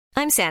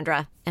I'm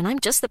Sandra, and I'm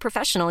just the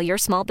professional your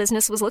small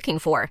business was looking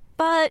for.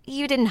 But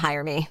you didn't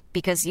hire me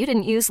because you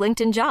didn't use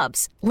LinkedIn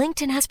Jobs.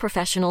 LinkedIn has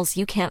professionals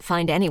you can't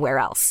find anywhere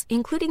else,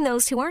 including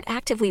those who aren't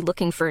actively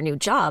looking for a new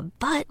job,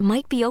 but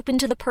might be open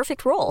to the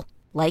perfect role,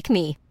 like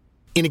me.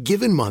 In a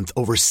given month,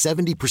 over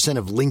 70%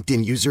 of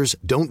LinkedIn users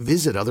don't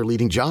visit other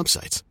leading job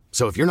sites.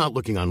 So if you're not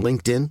looking on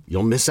LinkedIn,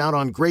 you'll miss out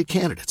on great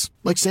candidates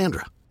like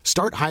Sandra.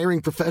 Start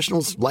hiring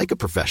professionals like a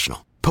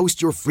professional.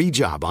 Post your free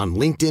job on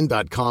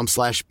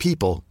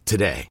linkedin.com/people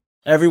today.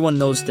 Everyone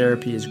knows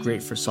therapy is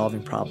great for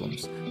solving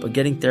problems, but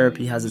getting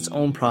therapy has its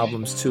own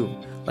problems too,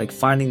 like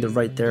finding the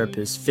right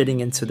therapist,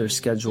 fitting into their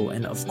schedule,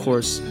 and of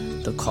course,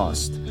 the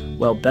cost.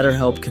 Well,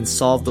 BetterHelp can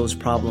solve those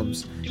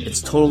problems. It's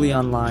totally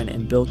online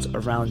and built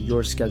around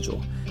your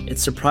schedule.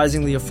 It's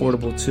surprisingly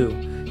affordable too.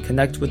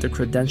 Connect with a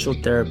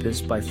credentialed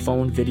therapist by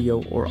phone,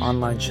 video, or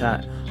online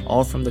chat,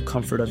 all from the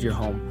comfort of your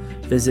home.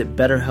 Visit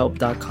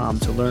BetterHelp.com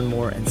to learn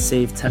more and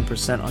save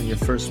 10% on your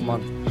first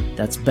month.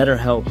 That's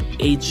BetterHelp,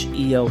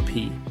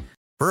 H-E-L-P.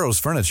 Burrow's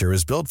furniture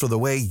is built for the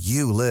way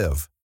you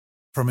live.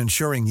 From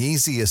ensuring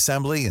easy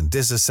assembly and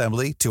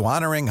disassembly to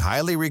honoring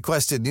highly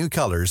requested new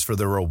colors for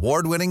their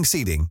award-winning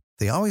seating,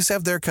 they always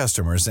have their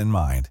customers in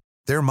mind.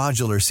 Their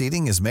modular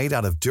seating is made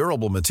out of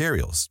durable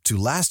materials to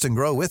last and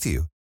grow with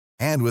you.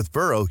 And with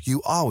Burrow,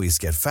 you always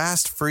get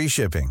fast, free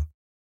shipping.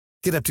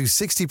 Get up to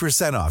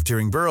 60% off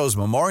during Burrow's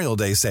Memorial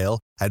Day sale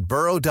at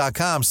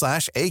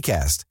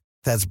burrow.com/ACAST.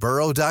 That's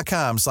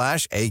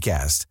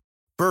burrow.com/ACAST.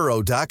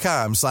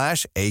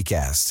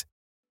 burrow.com/ACAST.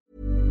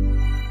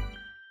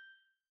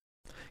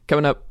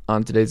 Coming up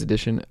on today's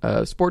edition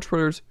of Sports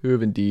Reporters who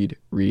have indeed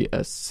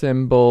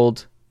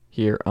reassembled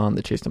here on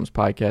the Chase Thomas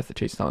Podcast, the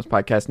Chase Thomas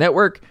Podcast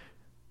Network.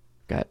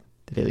 Got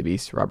the Daily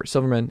Beast, Robert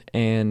Silverman,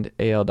 and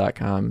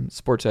AL.com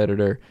sports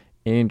editor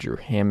Andrew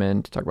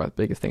Hammond to talk about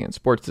the biggest thing in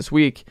sports this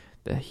week,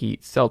 the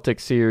Heat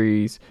Celtics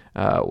series,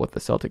 what the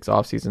Celtics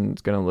offseason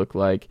is going to look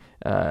like,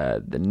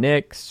 the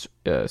Knicks,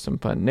 some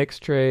fun Knicks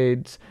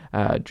trades,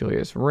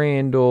 Julius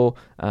Randle,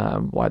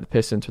 why the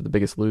Pistons are the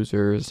biggest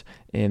losers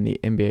in the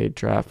NBA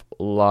draft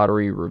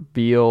lottery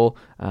reveal,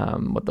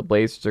 what the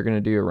Blazers are going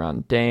to do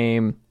around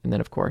Dame, and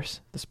then, of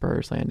course, the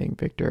Spurs landing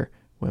Victor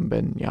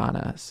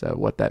Wembanyama. So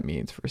what that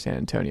means for San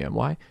Antonio and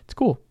why it's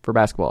cool for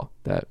basketball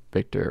that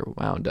Victor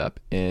wound up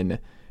in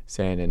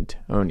San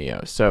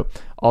Antonio. So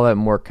all that and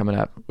more coming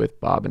up with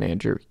Bob and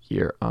Andrew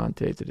here on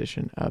today's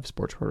edition of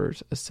Sports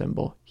Reporters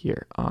Assemble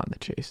here on the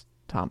Chase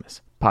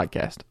Thomas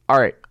Podcast. All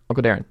right,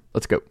 Uncle Darren,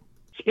 let's go.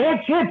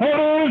 Sports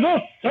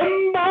Reporters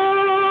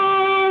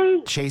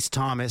Assemble! Chase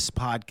Thomas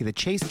the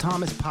Chase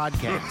Thomas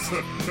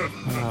Podcast.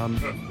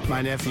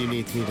 My nephew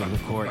needs me to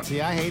record.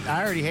 See, I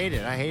already hate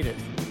it. I hate it.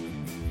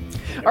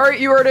 All right,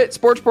 you heard it,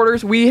 Sports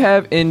Reporters. We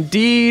have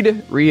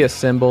indeed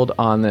reassembled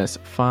on this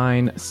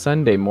fine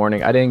Sunday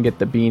morning. I didn't get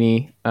the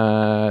beanie.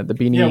 Yeah,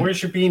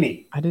 where's your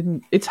beanie? I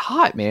didn't. It's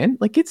hot, man.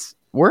 Like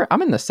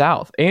I'm in the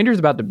South. Andrew's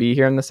about to be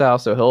here in the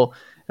South, so he'll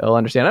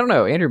understand. I don't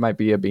know. Andrew might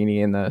be a beanie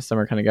in the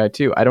summer kind of guy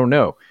too. I don't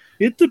know.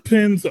 It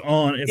depends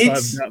on if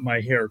I've got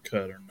my hair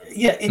cut or not.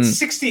 Yeah, it's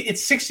 60.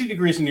 It's 60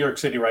 degrees in New York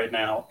City right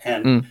now,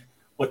 and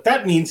what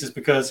that means is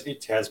because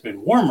it has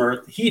been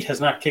warmer, the heat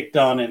has not kicked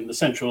on in the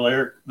central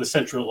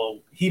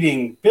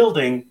heating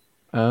building.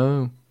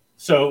 Oh,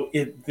 so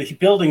the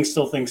building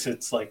still thinks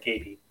it's like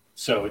 80,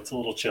 so it's a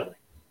little chilly.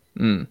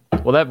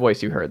 Well, that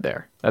voice you heard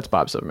there, that's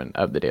Bob Silverman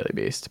of the Daily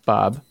Beast.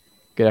 Bob,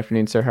 good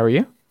afternoon, sir. How are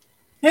you?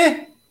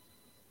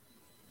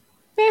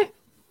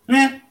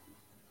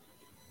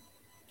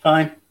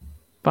 Fine.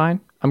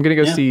 I'm gonna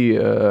go see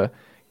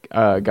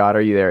God,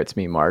 Are You There? It's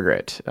Me,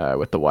 Margaret,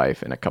 with the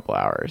wife in a couple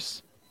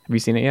hours. Have you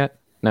seen it yet?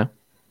 No.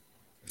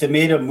 They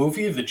made a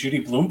movie of the Judy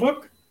Blume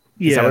book?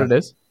 Is that what it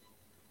is?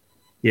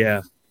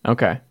 Yeah.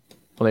 Okay.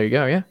 Well, there you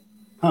go. Yeah.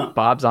 Huh.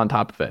 Bob's on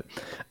top of it.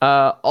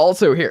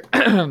 Also here,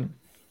 I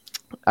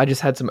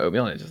just had some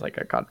oatmeal and it's just like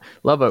I got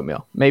love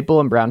oatmeal.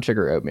 Maple and brown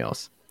sugar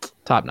oatmeals.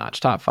 Top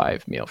notch, top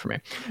 5 meal for me.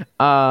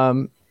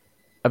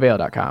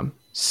 Avail.com.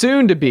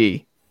 Soon to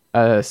be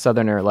a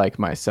Southerner like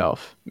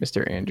myself,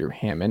 Mr. Andrew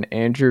Hammond.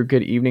 Andrew,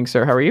 good evening,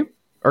 sir. How are you?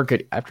 Or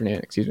good afternoon,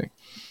 excuse me.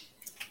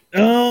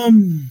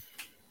 We're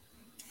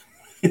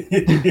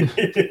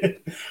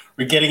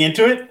getting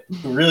into it.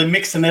 We're really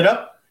mixing it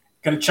up.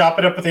 Gonna chop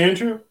it up with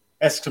Andrew.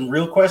 Ask some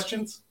real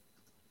questions.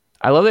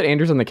 I love that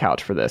Andrew's on the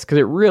couch for this because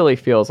it really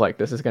feels like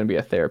this is going to be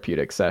a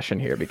therapeutic session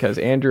here because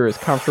Andrew is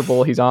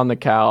comfortable. He's on the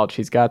couch.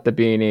 He's got the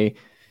beanie.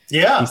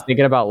 Yeah. He's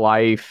thinking about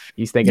life.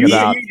 He's thinking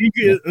about.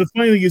 The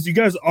funny thing is, you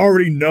guys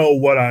already know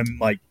what I'm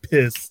like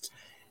pissed.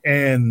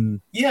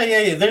 And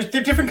yeah. There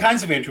are different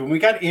kinds of Andrew. When we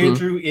got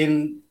Andrew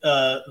in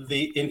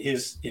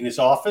his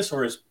office,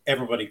 or as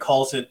everybody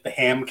calls it, the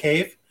ham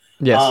cave.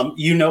 Yes.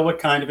 You know what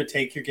kind of a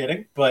take you're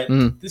getting, but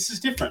this is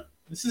different.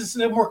 This is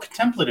a more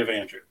contemplative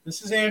Andrew.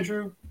 This is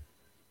Andrew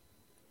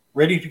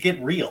ready to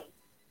get real.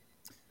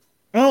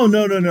 Oh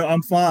no,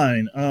 I'm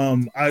fine.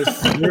 I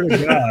swear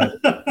to God,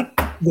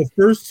 the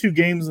first 2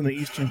 games in the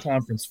Eastern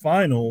Conference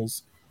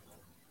Finals,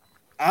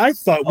 I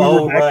thought we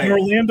were back in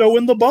Orlando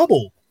in the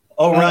bubble.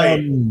 Oh,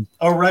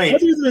 right.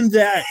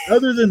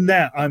 Other than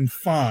that, I'm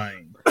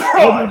fine.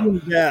 Other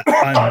than that,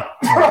 I'm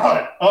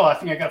fine. Oh, I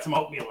think I got some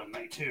oatmeal in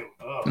me too.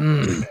 Oh,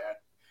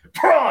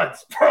 bad.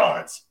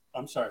 Frauds.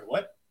 I'm sorry.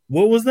 What?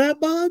 What was that,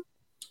 Bob?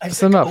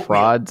 Something about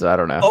frauds. I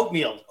don't know.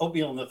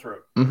 Oatmeal in the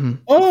throat. Mm-hmm.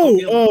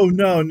 Oh,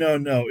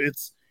 no.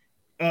 It's.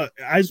 I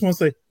just want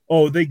to say,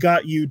 they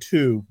got you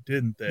too,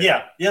 didn't they?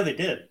 Yeah, they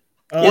did.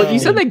 Well, you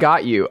said they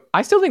got you.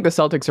 I still think the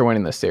Celtics are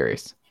winning this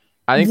series.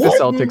 I think the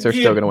Celtics are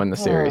still going to win the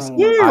series.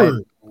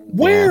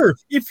 Where?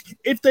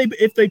 If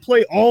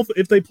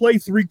they play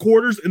 3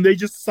 quarters and they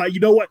just decide, you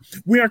know what,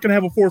 we aren't going to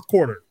have a fourth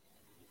quarter.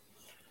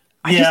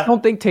 I just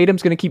don't think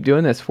Tatum's going to keep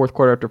doing this fourth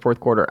quarter after fourth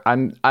quarter.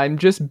 I'm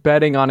just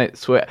betting on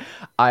it.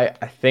 I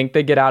think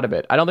they get out of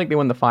it. I don't think they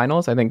win the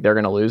finals. I think they're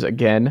going to lose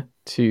again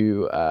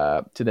to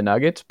the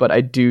Nuggets, but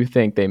I do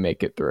think they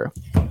make it through.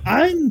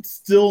 I'm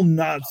still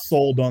not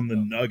sold on the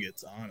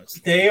Nuggets,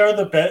 honestly. They are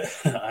the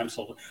best. I'm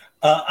sold.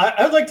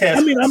 I'd like to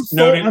ask.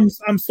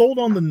 I'm sold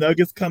on the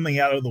Nuggets coming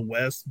out of the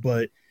West,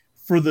 but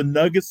for the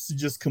Nuggets to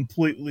just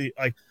completely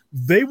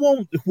they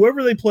won't.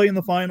 Whoever they play in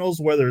the finals,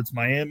 whether it's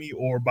Miami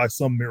or by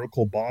some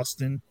miracle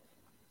Boston,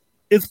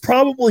 it's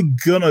probably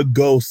gonna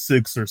go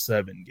 6 or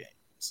 7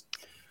 games.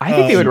 I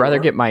think they would rather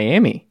get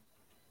Miami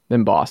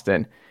than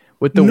Boston.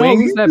 With the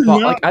wings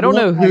that I don't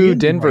know who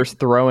Denver's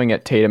throwing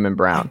at Tatum and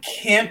Brown. I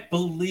can't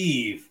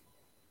believe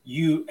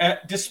you,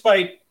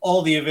 despite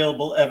all the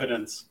available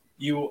evidence,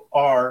 you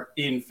are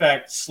in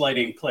fact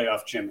slighting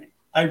playoff Jimmy.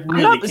 I'm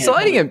not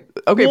slighting him.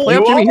 Okay,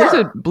 playoff Jimmy. Here's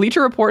a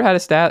Bleacher Report had a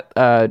stat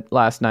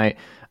last night.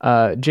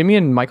 Jimmy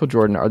and Michael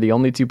Jordan are the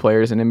only 2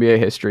 players in NBA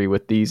history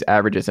with these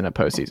averages in a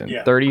postseason.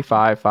 Yeah.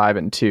 35, 5,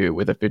 and 2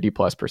 with a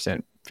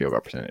 50+% field goal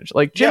percentage.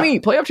 Like Jimmy,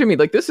 playoff Jimmy,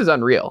 like this is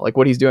unreal. Like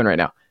what he's doing right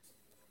now.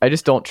 I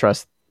just don't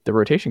trust the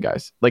rotation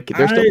guys. Like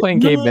they're still playing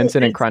Gabe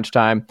Vincent in crunch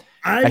time.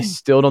 I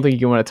still don't think you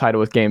can win a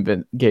title with Gabe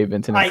Vincent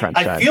in crunch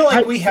time. I feel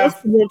like we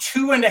have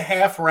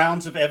 2.5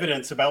 rounds of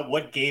evidence about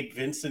what Gabe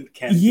Vincent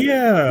can do.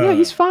 Yeah,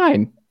 he's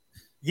fine.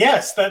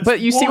 Yes, but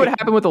you see what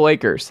happened with the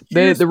Lakers.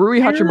 The Rui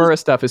Hachimura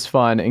stuff is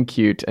fun and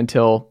cute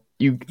until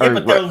you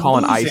are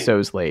calling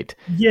ISOs late.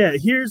 Yeah,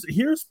 here's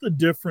the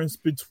difference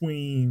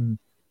between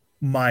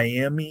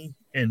Miami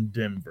and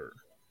Denver.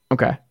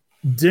 Okay.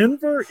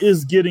 Denver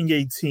is getting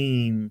a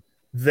team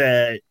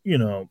that,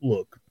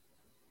 look,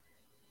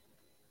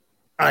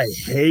 I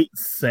hate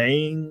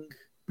saying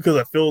because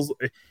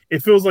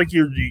it feels like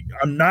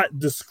I'm not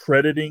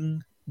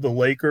discrediting the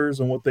Lakers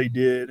and what they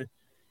did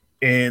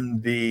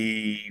in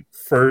the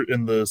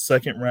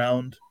second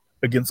round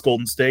against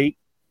Golden State,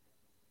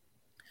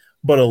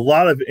 but a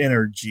lot of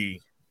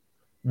energy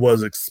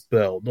was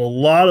expelled. A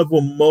lot of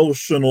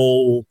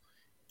emotional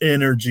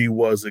energy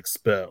was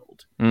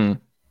expelled.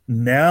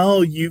 Now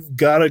you've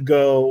got to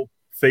go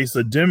face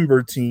a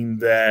Denver team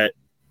that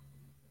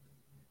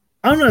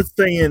I'm not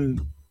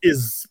saying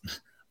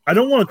I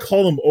don't want to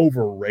call them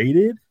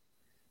overrated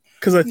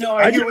because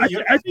I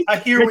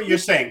hear what you're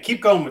saying.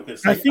 Keep going with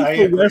this. I think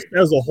the West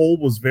as a whole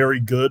was very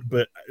good,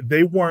 but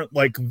they weren't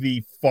like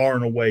the far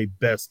and away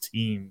best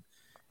team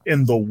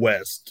in the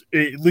West,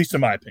 at least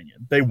in my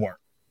opinion. They weren't.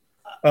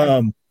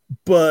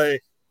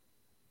 But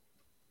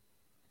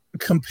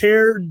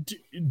compared,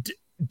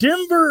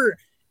 Denver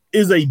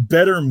is a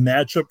better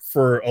matchup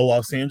for a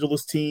Los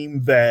Angeles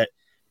team that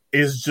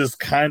is just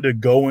kind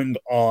of going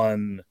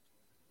on,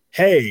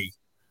 hey,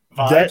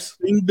 vibes? That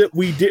thing that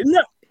we didn't.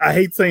 No, I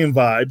hate saying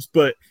vibes,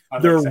 but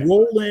they're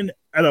rolling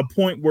at a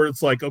point where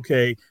it's like,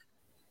 okay,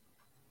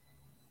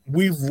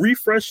 we've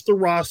refreshed the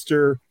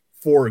roster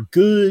for a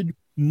good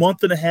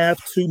month and a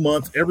half, 2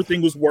 months.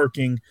 Everything was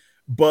working,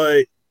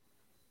 but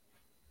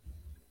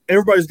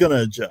everybody's going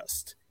to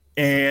adjust.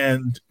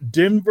 And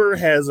Denver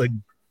has a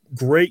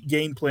great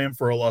game plan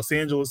for a Los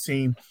Angeles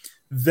team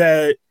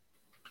that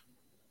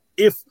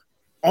if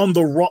on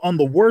their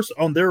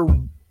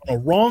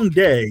wrong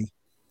day,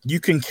 you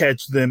can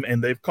catch them,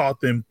 and they've caught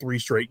them 3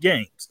 straight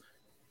games.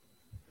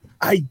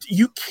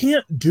 You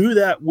can't do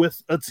that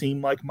with a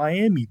team like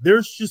Miami.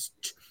 Their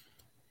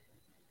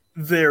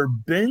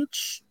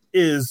bench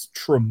is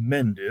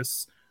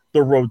tremendous.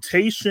 The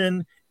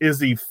rotation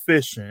is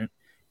efficient.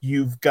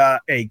 You've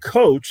got a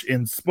coach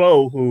in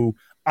Spo who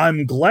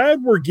I'm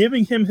glad we're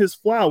giving him his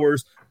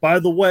flowers. By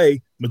the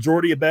way,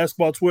 majority of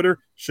basketball Twitter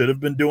should have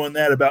been doing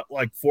that about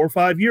like 4 or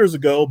 5 years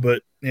ago,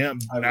 but yeah,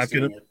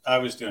 I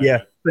was doing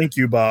it. Thank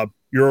you, Bob.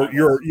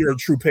 You're a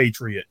true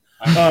patriot.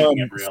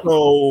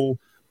 So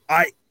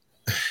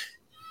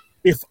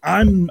if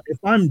I'm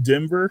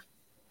Denver,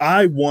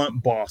 I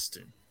want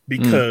Boston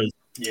because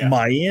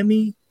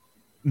Miami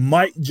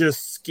might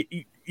just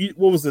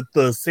what was it,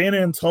 the San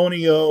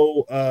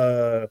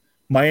Antonio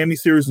Miami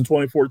series in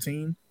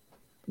 2014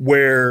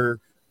 where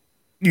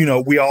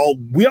we all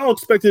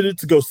expected it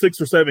to go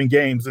 6 or 7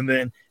 games, and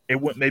then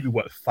it went maybe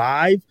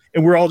 5,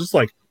 and we're all just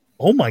like,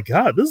 oh my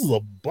god, this is a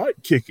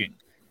butt kicking.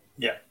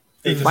 Yeah.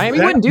 Miami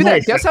wouldn't do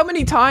that. Guess how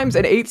many times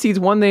an 8 seeds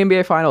won the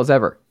NBA Finals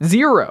ever?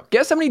 0.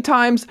 Guess how many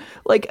times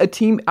like a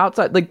team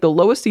outside, like the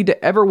lowest seed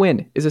to ever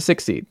win is a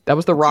 6 seed. That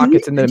was the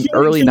Rockets in the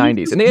early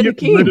 90s, and they had the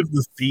get rid of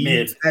the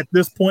seeds at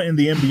this point in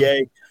the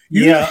NBA.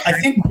 I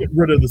think get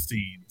rid of the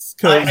seeds.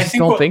 I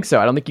think so.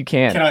 I don't think you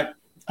can.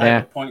 I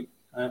have a point.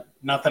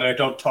 Not that I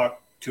don't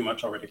talk too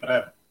much already, but I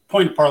have a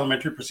point of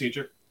parliamentary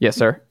procedure. Yes,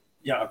 sir.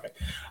 Yeah, okay.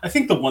 I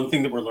think the one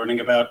thing that we're learning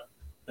about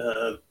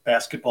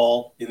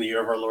basketball in the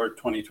year of our Lord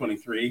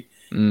 2023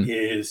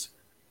 is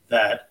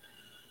that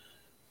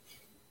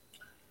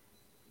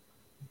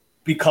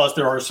because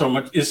there are so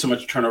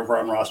much turnover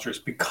on rosters,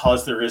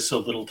 because there is so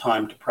little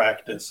time to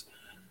practice,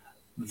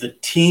 the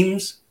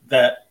teams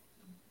that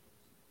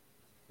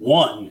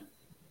won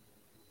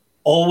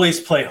always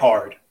play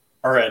hard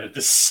are at a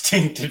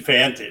distinct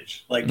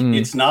advantage. Like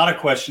it's not a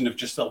question of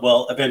just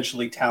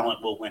eventually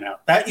talent will win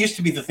out. That used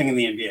to be the thing in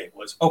the NBA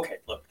was, okay,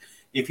 look,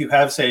 if you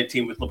have, say, a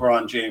team with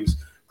LeBron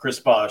James, Chris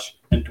Bosh,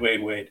 and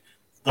Dwayne Wade,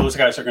 those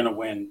guys are going to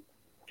win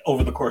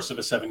over the course of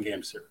a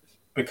 7-game series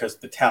because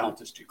the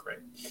talent is too great.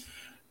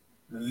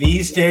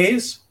 These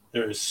days,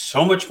 there is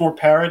so much more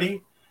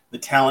parity. The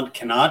talent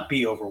cannot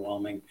be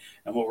overwhelming.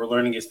 And what we're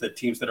learning is that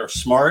teams that are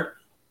smart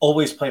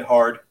always play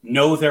hard,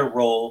 know their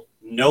role,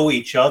 know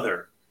each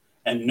other,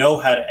 and know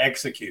how to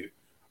execute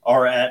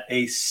are at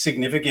a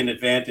significant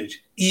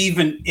advantage,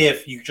 even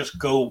if you just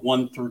go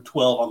 1 through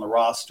 12 on the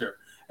roster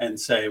and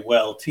say,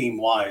 well, Team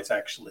Y is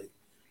actually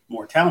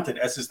more talented,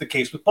 as is the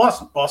case with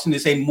Boston. Boston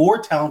is a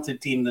more talented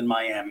team than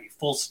Miami,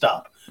 full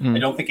stop. I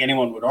don't think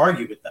anyone would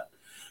argue with that.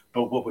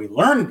 But what we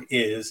learned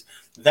is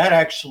that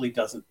actually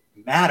doesn't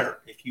matter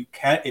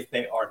if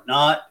they are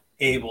not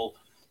able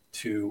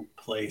to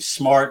play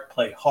smart,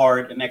 play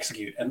hard, and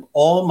execute. And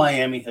all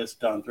Miami has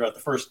done throughout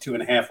the first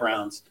 2.5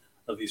 rounds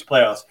of these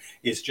playoffs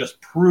is just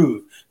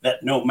prove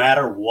that no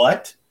matter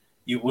what,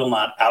 you will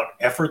not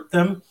out-effort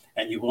them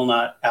and you will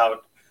not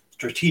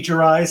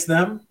out-strategize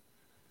them.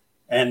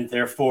 And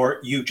therefore,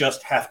 you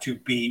just have to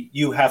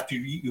you have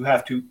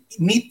to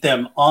meet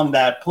them on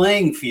that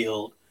playing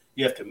field.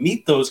 You have to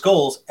meet those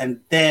goals,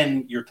 and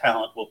then your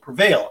talent will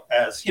prevail,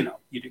 as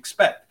you'd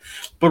expect.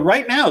 But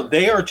right now,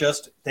 they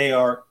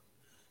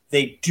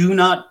do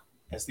not,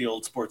 as the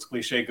old sports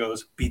cliche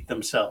goes, beat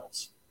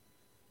themselves.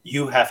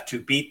 You have to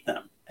beat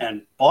them,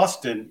 and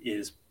Boston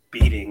is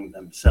beating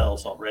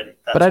themselves already.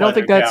 But I don't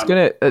think that's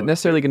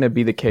necessarily gonna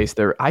be the case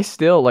there. I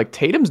still like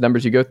Tatum's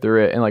numbers. You go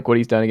through it and like what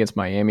he's done against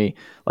Miami.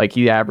 Like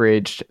he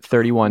averaged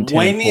 31,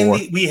 10, 4.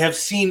 We have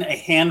seen a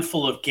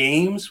handful of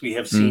games. We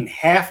have seen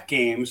half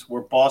games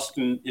where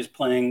Boston is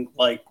playing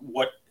like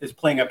what is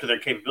playing up to their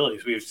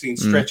capabilities. We have seen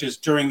stretches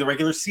during the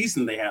regular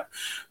season they have,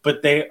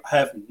 but they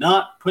have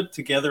not put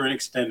together an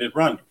extended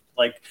run.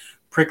 Like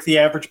prick the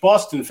average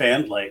Boston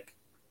fan, like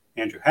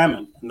Andrew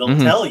Hammond, and they'll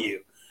tell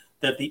you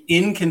that the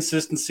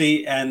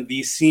inconsistency and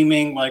the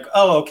seeming like,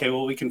 oh, okay,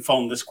 well, we can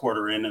phone this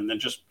quarter in and then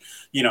just,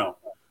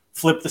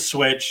 flip the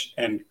switch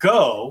and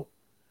go,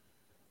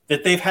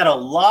 that they've had a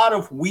lot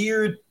of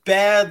weird,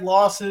 bad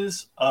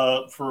losses.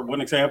 For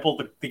one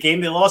example, the game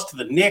they lost to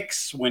the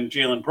Knicks when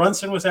Jalen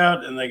Brunson was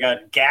out and they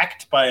got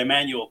gacked by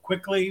Emmanuel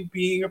Quickley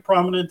being a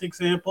prominent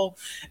example.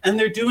 And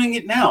they're doing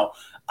it now.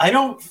 I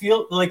don't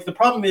feel like the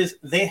problem is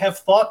they have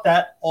thought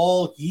that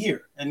all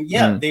year. And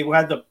they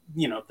had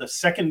the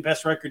second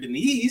best record in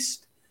the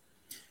East.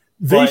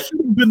 They should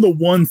have been the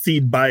 1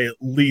 seed by at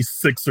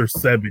least 6 or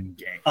 7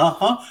 games.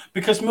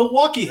 Because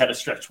Milwaukee had a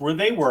stretch where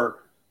they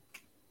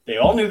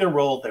all knew their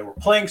role. They were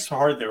playing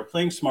hard. They were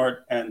playing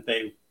smart, and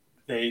they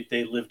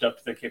lived up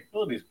to their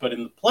capabilities. But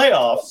in the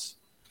playoffs,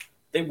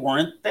 they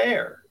weren't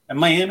there. And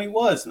Miami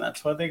was, and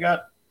that's why they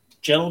got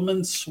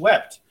gentlemen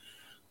swept.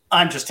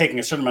 I'm just taking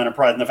a certain amount of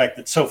pride in the fact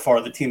that so far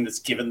the team that's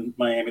given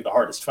Miami the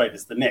hardest fight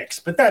is the Knicks.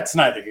 But that's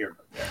neither here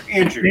nor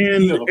there. Andrew,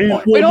 you have a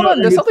point. Wait, hold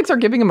on. The Celtics are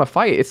giving them a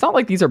fight. It's not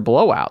like these are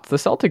blowouts. The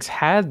Celtics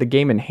had the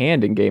game in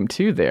hand in game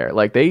 2 there.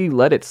 Like, they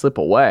let it slip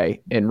away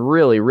in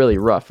really, really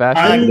rough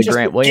fashion. The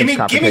Grant Williams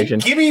confrontation.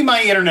 Give me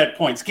my internet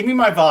points. Give me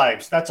my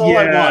vibes. That's all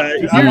I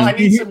want. I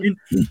need some.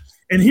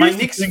 And my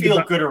Knicks feel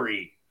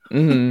goodery.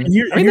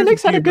 The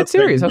Knicks had a good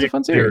series. That was a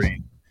fun series.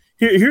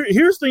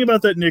 Here's the thing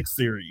about that Knicks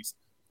series.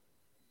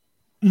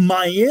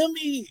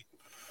 Miami,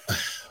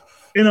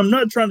 and I'm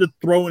not trying to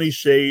throw any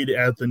shade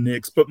at the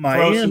Knicks, but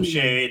Miami, throw some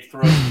shade.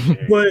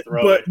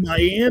 But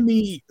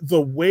Miami,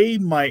 the way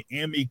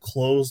Miami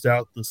closed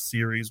out the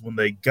series when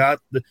they got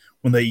the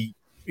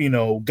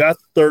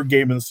third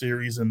game of the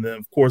series, and then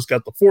of course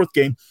got the fourth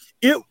game,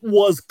 it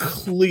was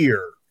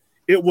clear.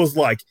 It was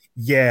like,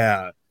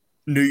 yeah,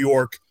 New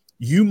York,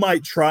 you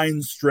might try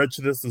and stretch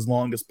this as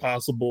long as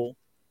possible.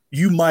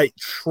 You might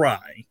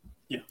try.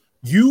 Yeah.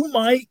 You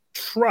might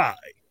try.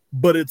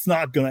 But it's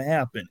not going to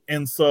happen.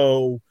 And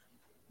so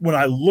when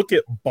I look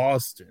at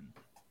Boston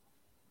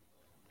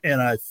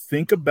and I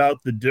think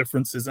about the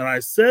differences, and I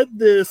said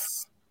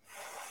this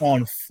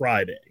on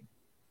Friday,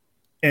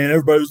 and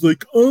everybody was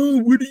like, oh,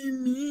 what do you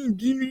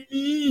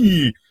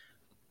mean?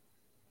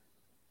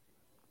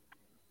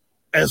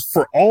 As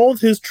for all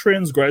of his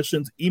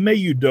transgressions, Ime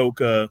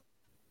Udoka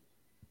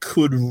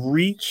could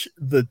reach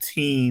the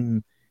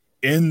team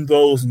in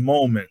those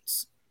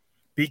moments,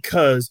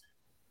 because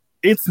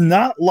it's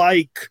not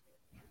like,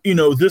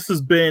 this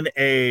has been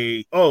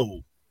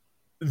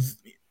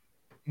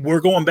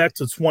we're going back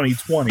to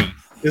 2020.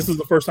 This is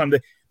the first time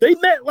they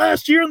met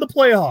last year in the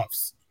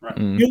playoffs. Right.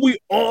 And we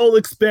all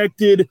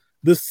expected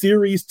the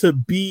series to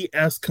be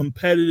as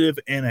competitive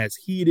and as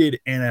heated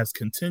and as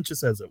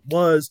contentious as it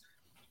was.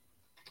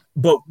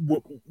 But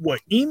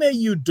what Ime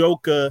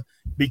Udoka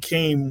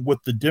became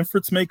with the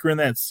difference maker in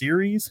that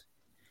series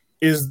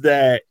is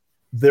that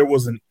there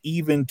was an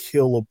even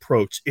kill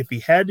approach. If he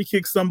had to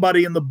kick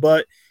somebody in the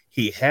butt,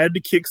 he had to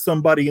kick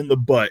somebody in the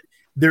butt.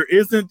 There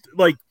isn't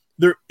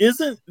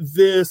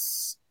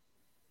this,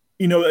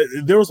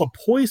 there was a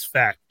poise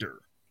factor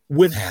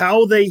with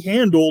how they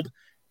handled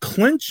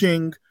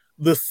clinching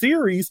the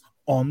series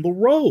on the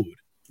road.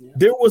 Yeah.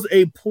 There was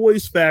a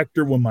poise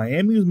factor when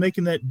Miami was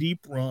making that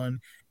deep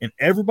run and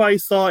everybody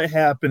saw it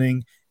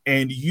happening,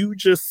 and you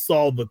just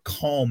saw the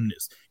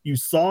calmness. You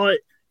saw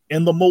it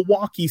in the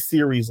Milwaukee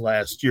series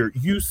last year.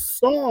 You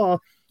saw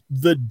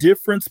the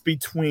difference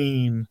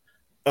between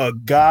a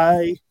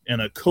guy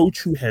and a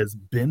coach who has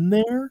been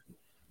there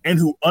and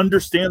who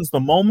understands the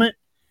moment,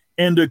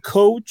 and a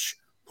coach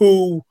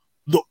who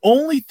the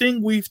only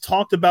thing we've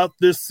talked about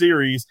this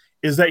series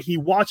is that he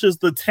watches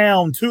the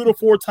town 2 to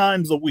 4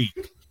 times a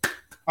week.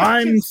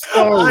 I'm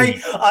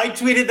sorry. I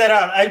tweeted that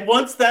out.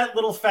 Once that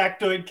little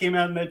factoid came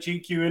out in that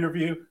GQ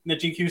interview, in the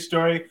GQ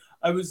story,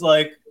 I was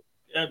like,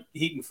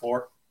 Heat and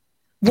 4.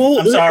 Well,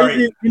 I'm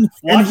sorry.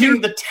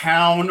 Watching the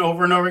town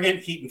over and over again,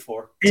 Heat and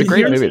 4. It's a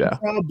great movie, though.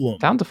 Problem.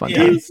 Town's a fun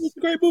time. It's a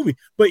great movie.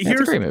 But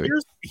here's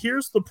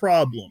the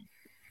problem.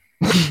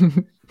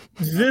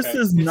 This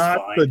is not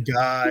the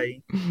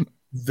guy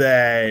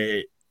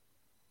that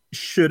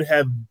should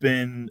have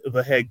been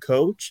the head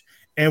coach.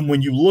 And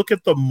when you look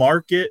at the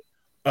market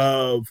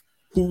of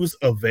who's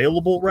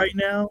available right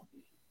now,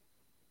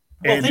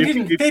 well, they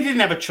didn't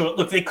have a choice.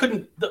 Look, they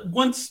couldn't.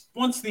 Once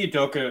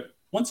Udoka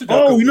was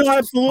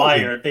absolutely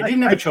fired, they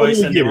didn't have a choice,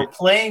 totally, and they were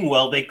playing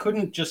well. They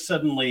couldn't just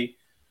suddenly.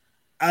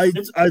 I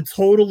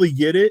totally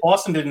get it.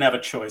 Boston didn't have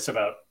a choice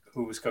about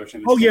who was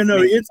coaching.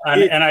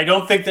 And I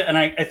don't think that, and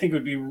I think it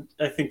would be.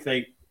 I think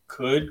they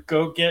could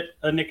go get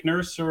a Nick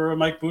Nurse or a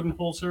Mike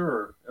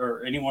Budenholzer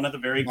or any one of the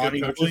very good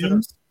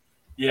coaches.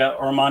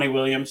 Or Monty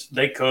Williams.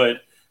 They could,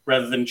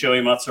 rather than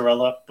Joey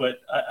Mozzarella. But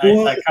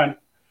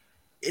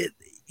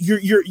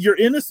you're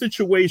in a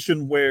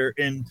situation where,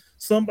 and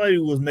somebody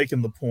was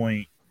making the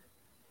point,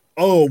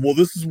 oh, well,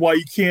 this is why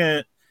you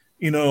can't,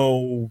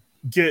 you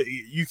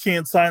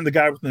can't sign the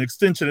guy with an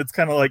extension. It's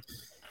kind of like,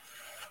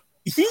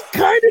 he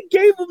kind of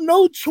gave him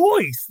no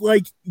choice.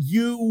 Like,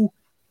 you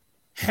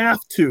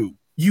have to,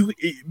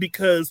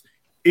 because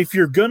if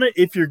you're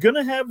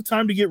gonna have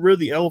time to get rid of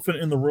the elephant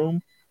in the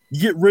room,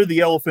 get rid of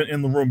the elephant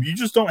in the room. You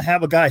just don't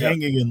have a guy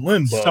hanging in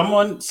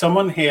limbo.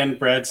 Someone hand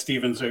Brad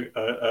Stevens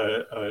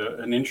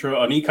an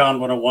intro, an Econ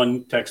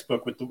 101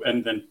 textbook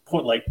and then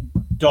put like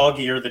dog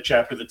ear the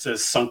chapter that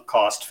says sunk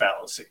cost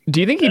fallacy.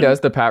 Do you think he does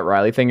the Pat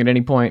Riley thing at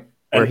any point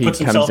where he puts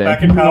comes himself in?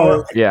 back in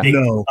power? Yeah.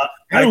 No.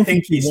 I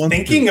think he's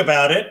thinking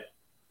about it.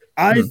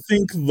 I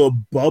think the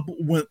bubble,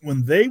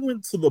 when they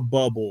went to the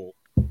bubble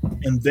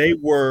and they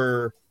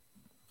were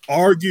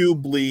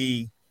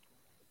arguably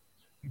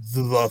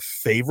the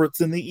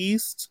favorites in the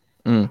East,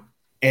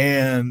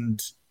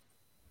 and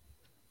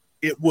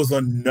it was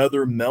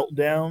another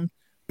meltdown,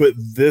 but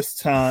this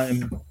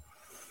time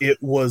it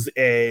was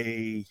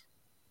a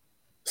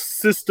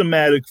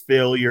systematic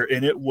failure,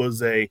 and it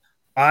was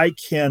I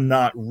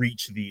cannot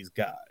reach these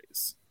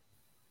guys.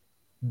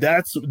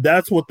 That's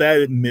what that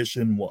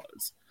admission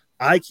was.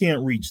 I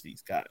can't reach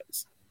these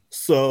guys.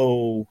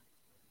 So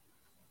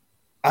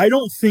I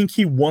don't think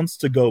he wants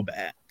to go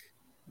back.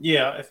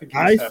 Yeah,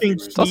 I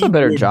think it's also a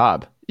better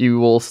job.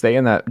 You will stay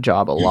in that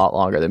job a lot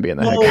longer than being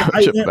the head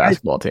coach of a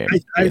basketball team.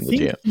 I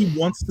think he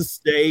wants to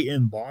stay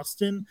in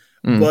Boston,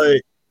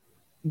 but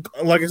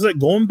like I said,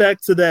 going back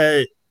to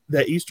that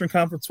Eastern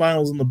Conference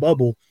Finals in the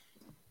bubble,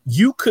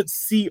 you could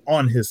see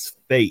on his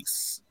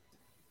face,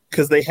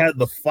 because they had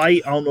the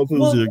fight. I don't know if it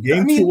was either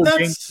game 2 or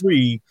game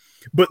 3,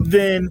 but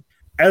then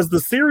as the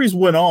series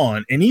went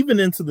on, and even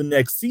into the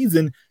next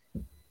season,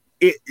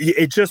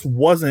 it just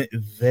wasn't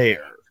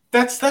there.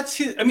 That's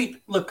his. I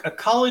mean, look, a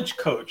college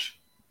coach.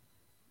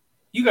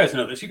 You guys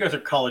know this. You guys are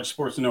college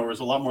sports knowers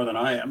a lot more than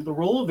I am. The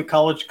role of the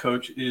college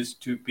coach is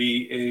to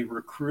be a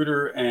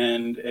recruiter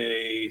and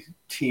a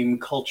team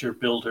culture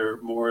builder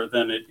more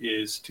than it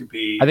is to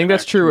be. I think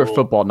that's true of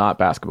football, not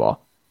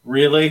basketball.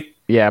 Really?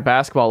 Yeah,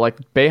 basketball. Like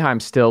Boeheim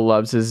still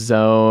loves his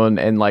zone,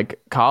 and like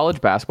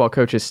college basketball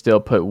coaches still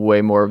put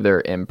way more of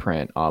their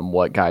imprint on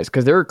what guys,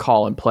 because they're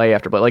call and play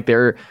after, but like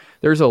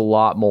there's a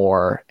lot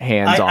more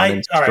hands-on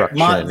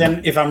instruction. All right.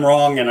 Then if I'm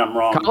wrong, and I'm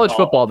wrong. College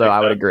football, though, I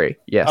would agree.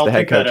 Yes, the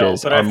head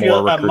coaches are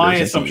more recruiters. My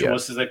assumption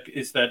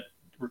is that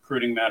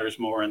recruiting matters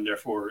more, and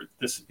therefore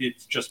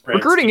it's just Brad's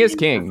recruiting team is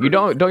king. recruiting. You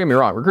don't get me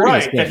wrong. Recruiting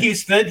is king.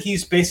 That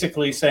he's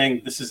basically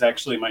saying this is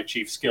actually my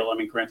chief skill. I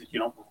mean, granted, you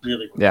don't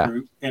really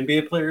recruit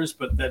NBA players,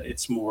 but that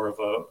it's more of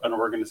an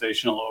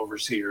organizational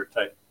overseer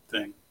type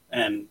thing.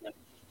 And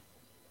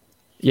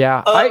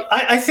yeah,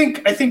 I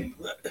think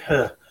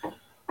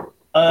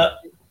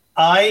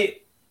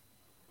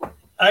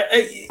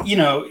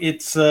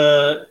it's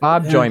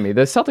Bob, join me.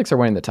 The Celtics are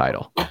winning the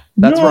title.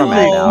 That's where I'm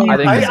at now. I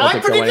think the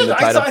Celtics are winning the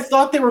title. I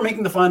thought they were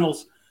making the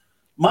finals.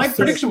 My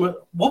prediction was,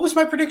 what was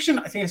my prediction?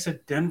 I think I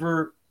said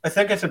Denver. I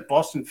think I said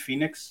Boston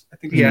Phoenix. I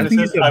think you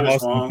said I was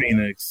Boston wrong.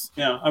 Phoenix.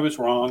 Yeah, I was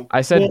wrong.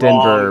 I said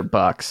Denver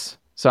Bucks.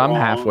 So I'm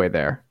halfway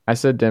there. I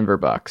said Denver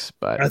Bucks,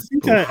 but I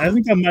think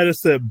I might have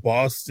said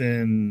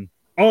Boston.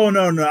 Oh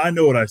no, I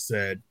know what I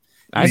said.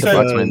 I said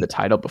the Bucks win the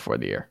title before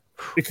the year.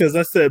 Because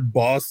I said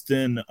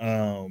Boston,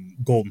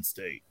 Golden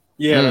State.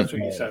 Yeah, that's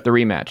what you said. The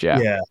rematch,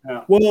 yeah.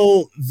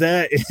 Well,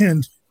 that,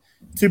 and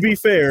to be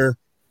fair,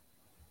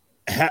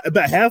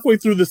 about halfway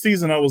through the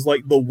season, I was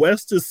like, the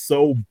West is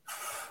so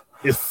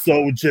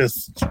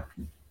just.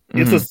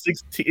 It's a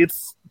 16.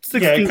 It's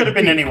 16. Yeah, it could have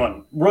been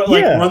anyone.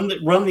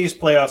 Run these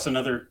playoffs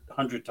another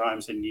 100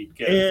 times, and you'd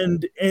get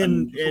and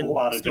a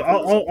lot of. So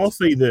I'll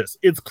say this: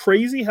 it's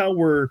crazy how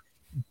we're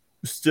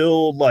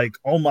still like,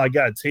 oh my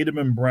God, Tatum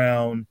and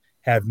Brown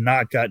have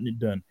not gotten it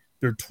done.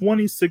 They're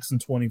 26 and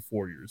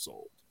 24 years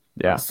old.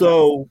 Yeah.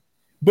 So,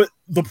 but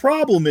the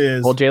problem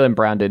is, well, Jaylen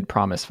Brown did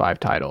promise 5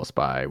 titles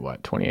by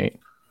 28.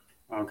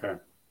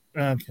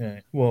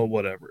 Okay. Well,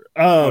 whatever.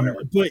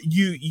 But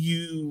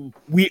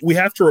we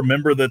have to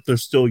remember that they're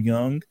still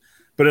young,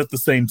 but at the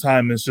same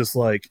time, it's just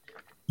like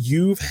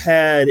you've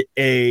had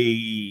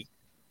a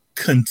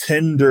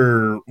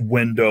contender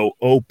window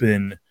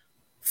open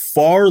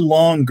far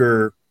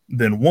longer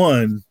than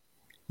one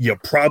you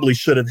probably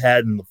should have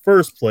had in the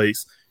first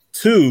place.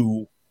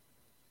 2,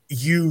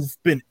 you've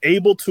been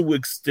able to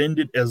extend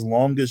it as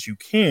long as you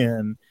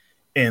can.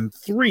 And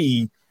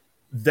 3,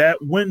 that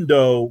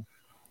window,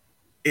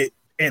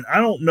 and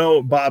I don't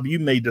know, Bob, you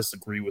may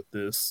disagree with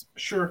this.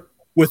 Sure.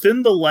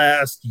 Within the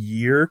last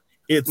year,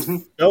 it's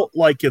felt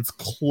like it's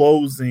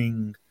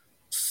closing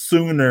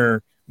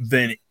sooner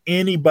than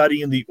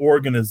anybody in the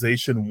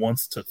organization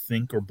wants to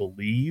think or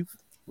believe.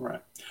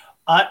 Right.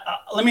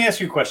 Let me ask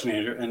you a question,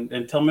 Andrew,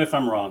 and tell me if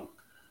I'm wrong.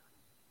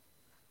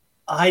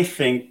 I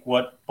think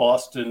what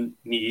Boston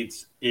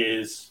needs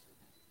is,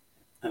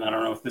 and I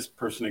don't know if this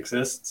person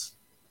exists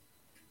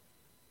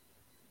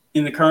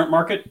in the current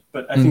market,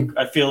 but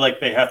I feel like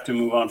they have to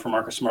move on from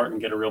Marcus Smart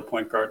and get a real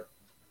point guard.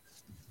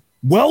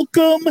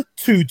 Welcome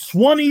to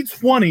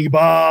 2020,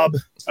 Bob.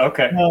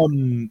 Okay.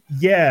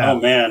 Yeah. Oh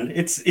man,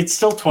 it's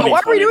still 2020. Why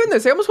are we doing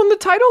this? They almost won the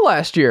title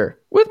last year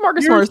with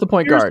Marcus Smart as the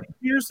point guard.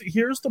 Here's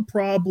the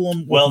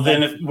problem. Well,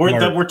 then if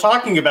we're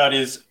talking about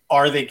is,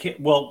 are they?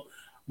 Well,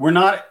 we're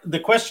not. The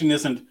question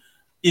isn't,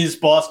 is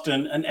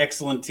Boston an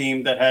excellent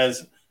team that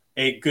has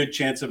a good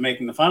chance of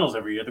making the finals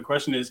every year? The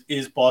question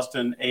is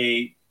Boston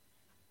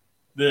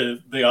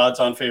the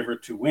odds-on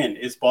favorite to win?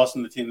 Is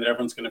Boston the team that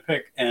everyone's going to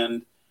pick?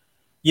 And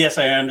yes,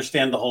 I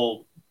understand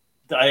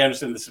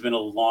this has been a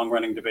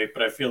long-running debate,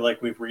 but I feel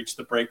like we've reached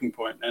the breaking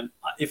point. And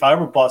if I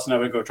were Boston, I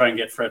would go try and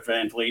get Fred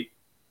VanVleet.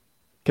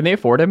 Can they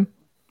afford him?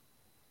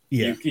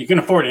 Yeah, you can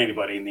afford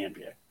anybody in the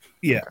NBA.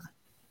 Yeah,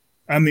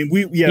 I mean,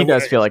 he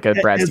does feel like a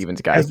Brad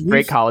Stevens guy.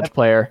 Great college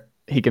player.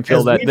 He can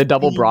fill the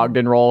double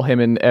Brogdon role. Him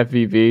and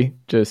FVV,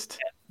 just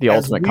the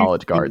ultimate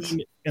college guards.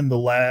 In the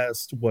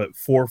last 4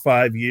 or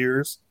 5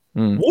 years,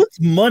 what's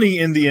money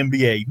in the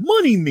NBA?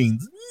 Money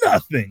means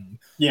nothing.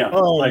 Yeah,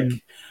 like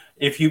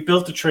if you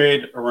built a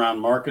trade around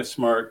Marcus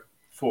Smart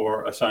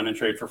for a sign and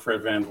trade for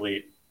Fred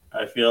VanVleet,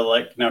 I feel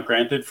like, now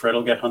granted, Fred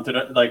will get hunted.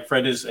 Like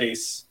Fred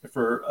is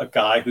for a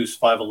guy who's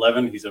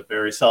 5'11", he's a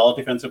very solid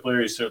defensive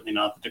player. He's certainly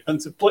not the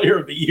defensive player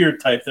of the year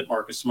type that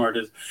Marcus Smart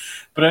is.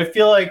 But I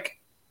feel like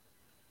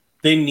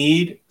they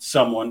need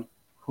someone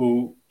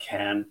who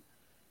can.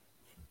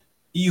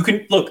 You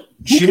can look.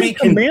 Jimmy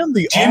can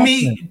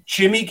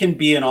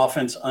be an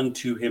offense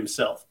unto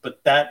himself,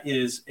 but that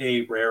is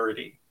a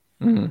rarity.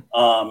 Mm-hmm.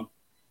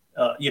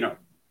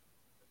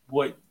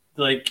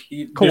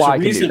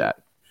 Kawhi can do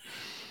that.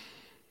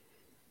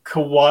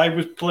 Kawhi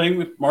was playing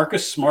with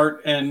Marcus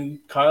Smart and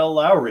Kyle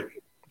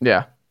Lowry.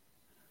 Yeah.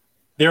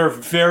 There are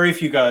very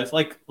few guys.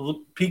 Like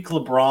peak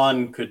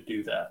LeBron could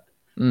do that.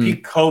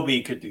 Peak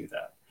Kobe could do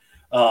that.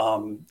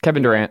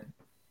 Kevin Durant.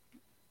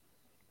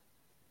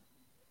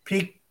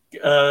 Peak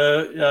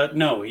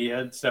no, he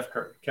had Steph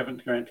Curry. Kevin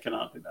Durant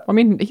cannot do that. I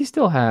mean, he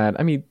still had.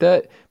 I mean,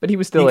 but he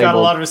was still he got able.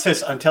 A lot of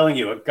assists. I'm telling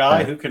you, a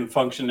guy who can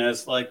function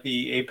as like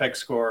the apex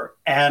scorer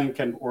and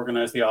can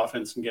organize the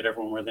offense and get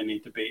everyone where they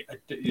need to be.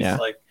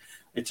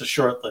 It's a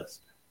short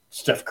list.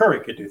 Steph Curry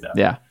could do that.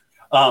 Yeah.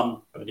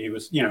 But he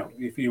was,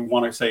 if you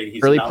want to say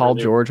he's early Paul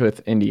George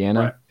with Indiana,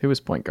 right. Who was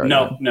point guard.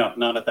 No,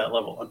 not at that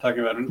level. I'm talking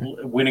about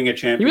winning a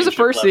championship. He was the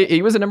first seed.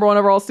 He was the number 1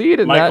 overall seed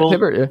in that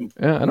pivot.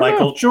 Yeah,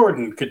 Michael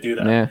Jordan could do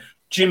that. Yeah.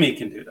 Jimmy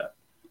can do that.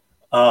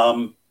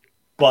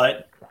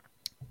 But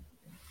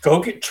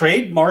go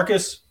trade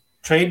Marcus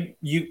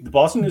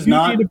Boston is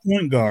not. You need a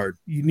point guard.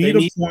 You need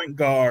a point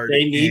guard.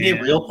 They need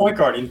a real point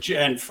guard. And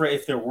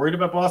if they're worried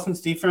about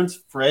Boston's defense,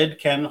 Fred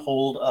can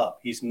hold up.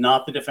 He's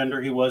not the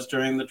defender he was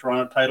during the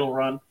Toronto title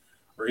run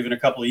or even a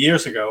couple of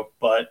years ago,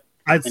 but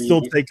I'd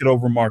still take it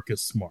over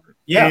Marcus Smart.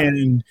 Yeah.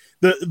 And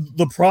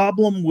the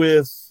problem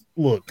with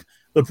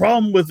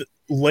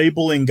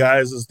labeling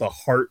guys as the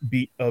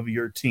heartbeat of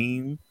your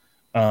team,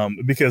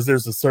 because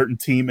there's a certain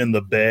team in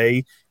the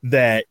Bay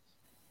that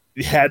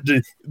had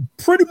to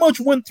pretty much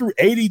went through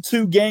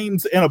 82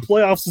 games and a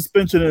playoff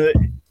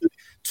suspension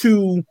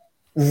to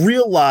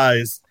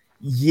realize,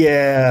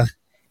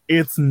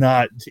 it's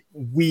not.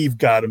 We've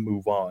got to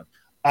move on.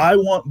 I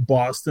want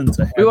Boston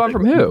to have. Move on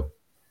from who?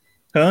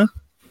 Huh?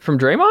 From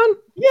Draymond?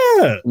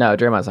 Yeah. No,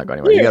 Draymond's not going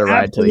anywhere. You got to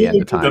ride till the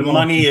end of time.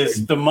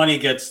 The money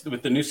gets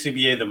with the new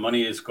CBA. The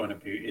money is going to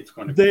be.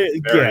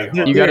 Very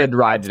hard. You got to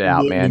ride it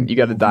out, man. You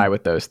got to die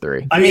with those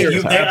three. I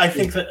mean, I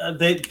think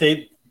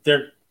that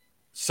they're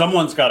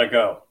someone's got to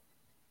go.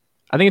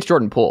 I think it's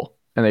Jordan Poole,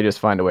 and they just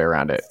find a way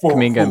around it.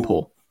 Kuminga and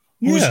Poole.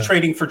 Who's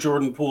trading for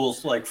Jordan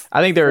Poole's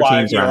I think there are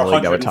teams around the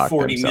league that would talk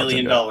 $140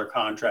 million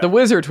contract. The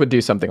Wizards would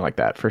do something like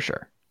that for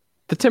sure.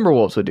 The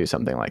Timberwolves would do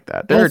something like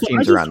that. There are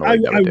teams around the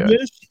league that would do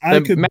it.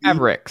 The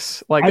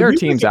Mavericks, there are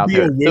teams out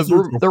there.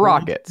 The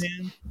Rockets.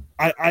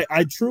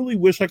 I truly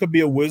wish I could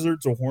be a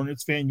Wizards or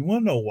Hornets fan. You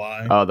want to know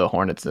why? Oh, the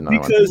Hornets, another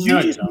one. Because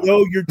you just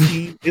know your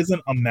team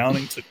isn't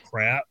amounting to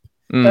crap.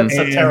 That's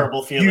a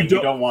terrible feeling. You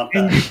don't want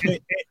that.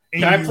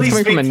 Can I please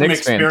speak from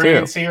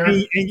experience here?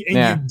 And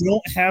you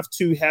don't have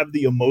to have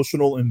the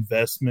emotional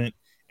investment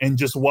and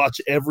just watch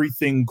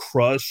everything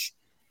crush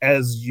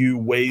as you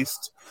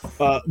waste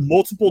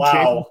multiple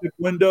championship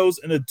windows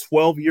in a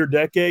 12-year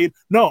decade.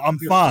 No, I'm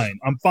fine.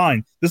 I'm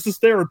fine. This is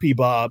therapy,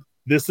 Bob.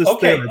 This is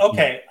therapy.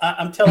 Okay.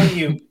 I'm telling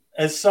you,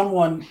 as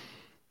someone,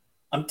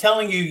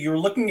 you're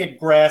looking at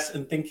grass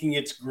and thinking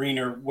it's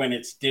greener when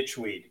it's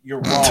ditchweed.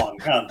 You're wrong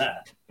on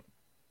that.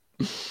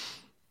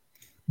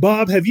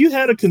 Bob, have you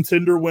had a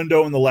contender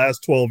window in the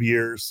last 12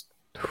 years?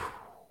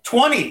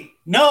 20.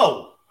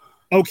 No.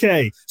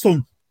 Okay.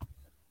 So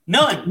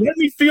none. Let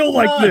me feel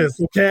like this,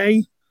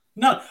 okay?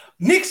 None.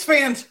 Knicks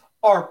fans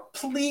are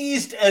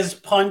pleased as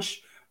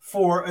punch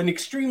for an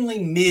extremely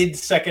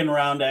mid-second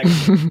round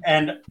exit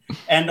and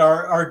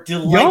are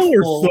delightful. Y'all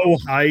are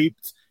so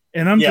hyped.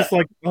 And I'm just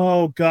like,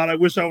 oh God, I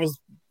wish I was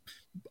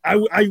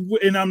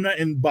and I'm not,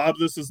 and Bob,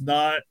 this is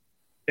not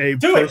a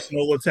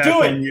personal attack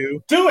on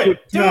you. Do it.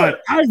 I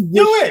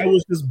wish I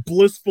was just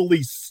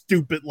blissfully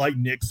stupid like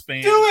Knicks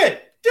fans. Do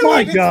it.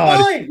 My God.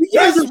 It's fine.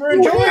 Yes, we're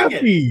enjoying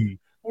it.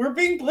 We're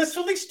being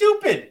blissfully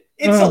stupid.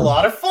 It's a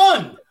lot of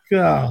fun.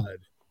 God.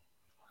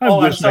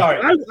 I'm sorry.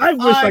 I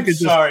wish I could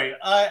sorry.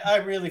 I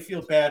really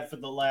feel bad for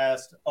the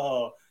last,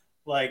 the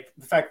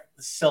fact that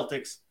the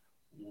Celtics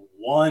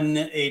won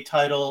a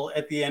title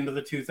at the end of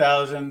the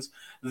 2000s,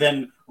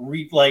 then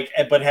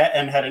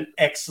had an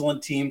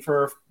excellent team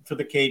for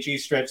the KG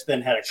stretch,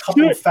 then had a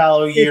couple of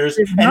fallow years,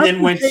 and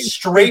then went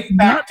straight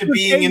back to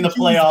being in the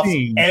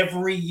playoffs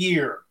every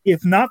year.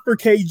 If not for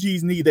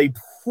KG's knee, they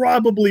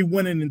probably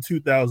win it in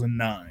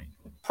 2009.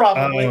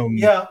 Probably,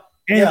 yeah.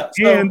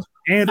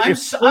 And I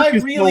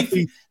really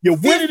feel you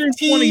win it in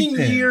 15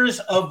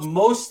 years of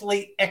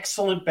mostly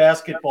excellent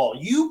basketball.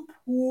 You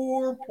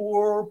poor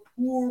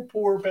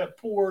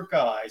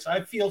guys.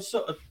 I feel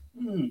so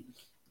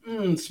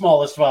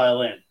smallest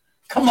violin.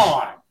 Come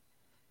on.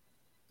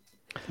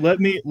 Let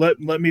me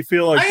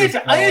feel like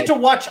I had to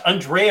watch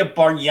Andrea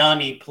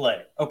Bargnani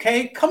play.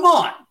 Okay, come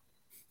on.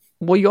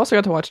 Well, you also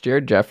got to watch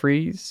Jared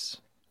Jeffries,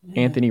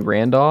 Anthony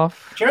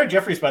Randolph. Jared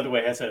Jeffries, by the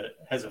way, has a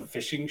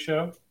fishing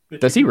show.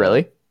 Does he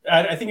really?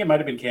 I think it might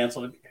have been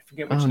canceled. I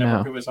forget which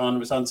network it was on. It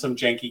was on some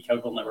janky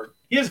cable network.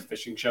 He has a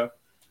fishing show.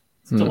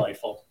 It's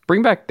delightful.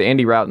 Bring back the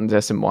Andy Routen's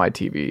SMY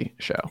TV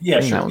show. Yeah,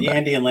 sure. The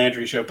Andy and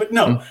Landry show. But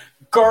no,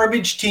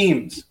 garbage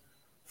teams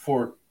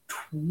for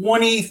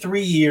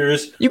 23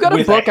 years. You got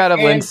a book out of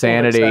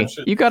Linsanity.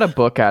 You got a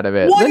book out of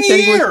it. One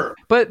year!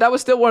 But that was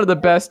still one of the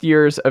best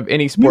years of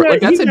any sport.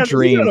 That's a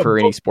dream for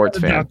any sports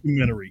fan.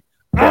 Documentary.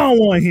 I don't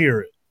want to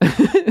hear it.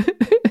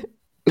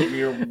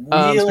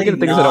 Speaking of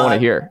things I don't want to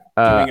hear,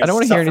 I don't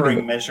want to hear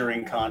anything.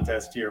 Measuring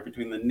contest here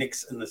between the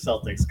Knicks and the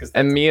Celtics.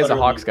 And me as a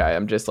Hawks guy,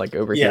 I'm just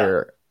over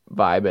here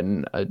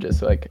vibing,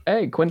 just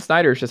hey, Quinn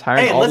Snyder's just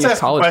hiring all these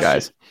college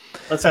guys.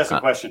 Let's ask a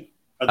question.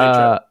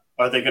 Are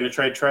they going to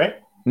trade Trey?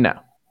 No.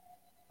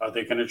 Are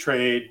they going to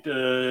trade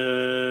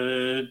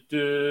DeMarco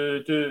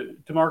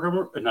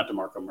Murray? Not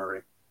DeMarco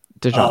Murray.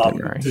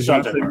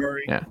 DeJounte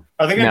Murray. Yeah.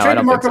 Are they going to trade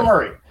DeMarco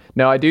Murray?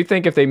 No, I do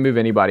think if they move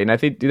anybody, and I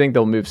do think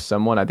they'll move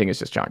someone. I think it's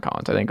just John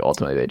Collins. I think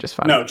ultimately they just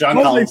find. No, John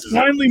Collins. They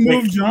finally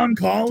moved John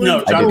Collins.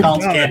 No, John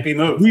Collins can't be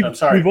moved. I'm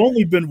sorry. We've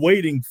only been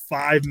waiting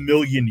 5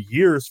 million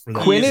years for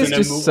that. Quinn is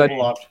just such.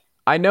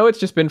 I know it's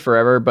just been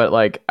forever,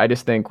 but I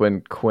just think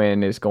when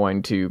Quinn is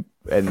going to,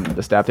 and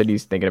the stuff that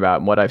he's thinking about,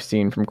 and what I've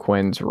seen from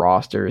Quinn's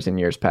rosters in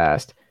years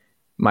past,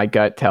 my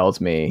gut tells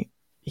me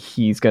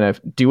he's gonna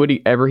do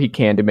whatever he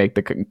can to make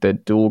the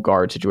dual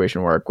guard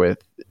situation work with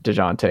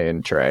DeJounte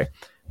and Trey.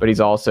 but he's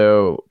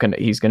also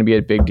he's going to be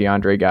a big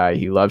DeAndre guy.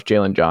 He loves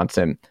Jalen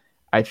Johnson.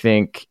 I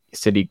think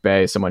Saddiq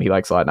Bey is someone he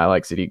likes a lot, and I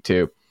like Saddiq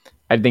too.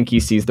 I think he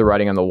sees the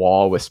writing on the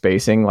wall with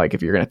spacing. Like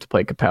if you're going to have to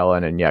play Capella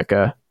and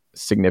Onyeka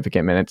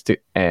significant minutes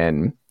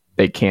and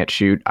they can't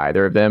shoot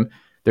either of them,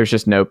 there's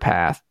just no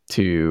path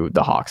to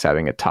the Hawks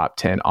having a top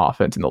 10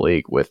 offense in the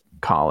league with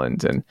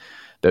Collins and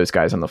those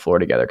guys on the floor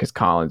together, because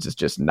Collins is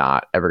just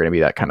not ever going to be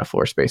that kind of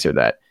floor spacer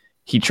that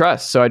he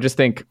trusts. So I just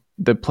think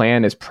the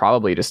plan is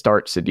probably to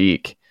start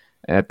Saddiq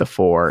at the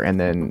 4 and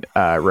then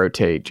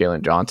rotate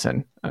Jalen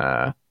Johnson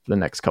the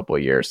next couple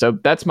of years. So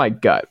that's my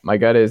gut. My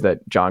gut is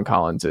that John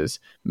Collins is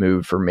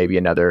moved for maybe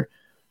another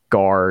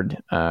guard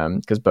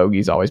because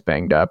Bogey's always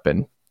banged up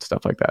and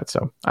stuff like that.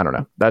 So I don't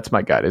know. That's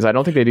my gut. Is I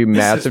don't think they do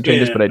massive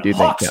changes, but I do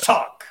think Hawks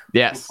talk.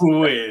 Yes,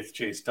 with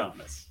Chase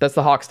Thomas. That's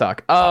the Hawks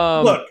talk.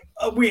 The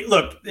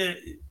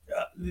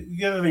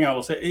other thing I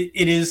will say,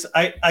 it is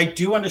I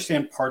do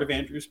understand part of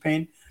Andrew's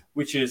pain,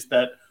 which is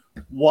that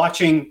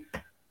watching,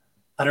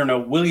 I don't know,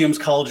 Williams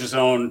College's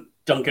own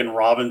Duncan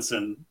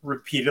Robinson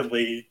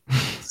repeatedly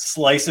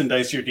slice and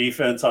dice your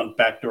defense on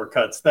backdoor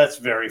cuts. That's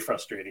very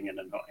frustrating and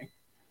annoying.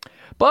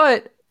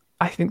 But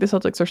I think the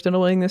Celtics are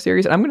still winning this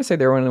series. I'm going to say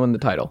they're going to win the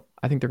title.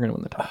 I think they're going to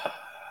win the title.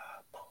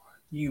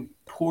 You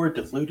poor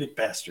deluded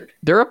bastard.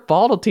 They're a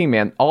volatile team,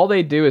 man. All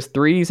they do is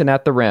threes and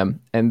at the rim,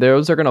 and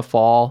those are going to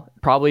fall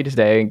probably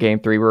today in Game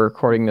 3. We're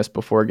recording this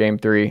before Game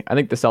 3. I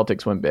think the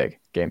Celtics win big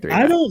Game 3.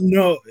 I don't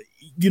know.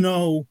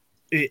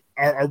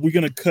 Are we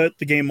going to cut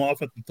the game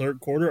off at the third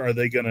quarter? Are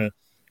they going to?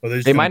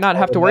 They might not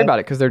have to worry about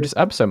it because they're just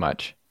up so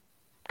much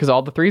because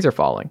all the threes are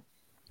falling.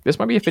 This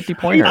might be a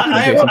 50-pointer. I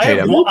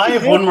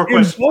have one more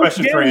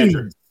question for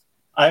Andrew.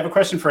 I have a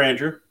question for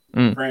Andrew.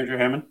 For Andrew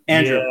Hammond.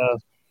 Andrew,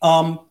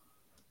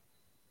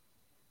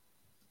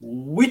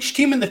 which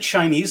team in the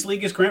Chinese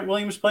League is Grant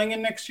Williams playing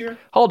in next year?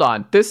 Hold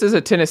on. This is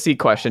a Tennessee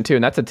question, too,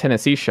 and that's a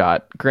Tennessee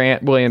shot.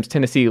 Grant Williams,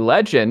 Tennessee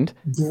legend.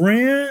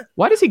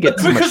 Why does he get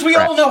so much Because we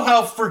crap? all know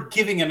how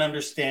forgiving and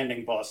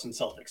understanding Boston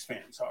Celtics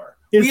fans are.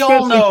 Especially we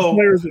all know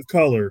players of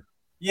color.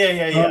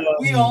 Yeah.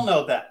 We all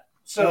know that.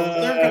 So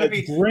they're going to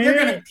be. You're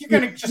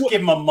going to just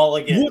give them a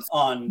mulligan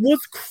on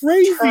what's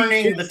crazy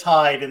turning the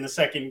tide in the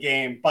second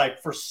game by,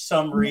 for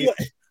some reason,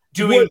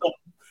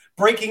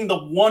 breaking the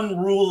one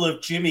rule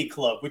of Jimmy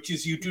Club, which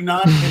is you do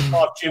not piss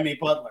off Jimmy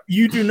Butler.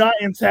 You do not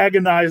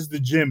antagonize the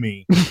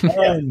Jimmy.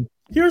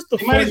 Here's the.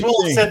 You might as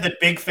well have said that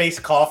Big Face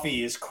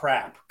Coffee is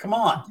crap. Come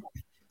on.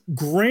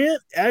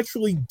 Grant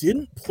actually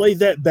didn't play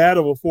that bad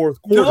of a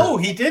fourth quarter. No,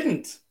 he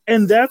didn't.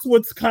 And that's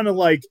what's kind of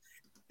like.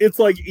 It's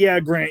like,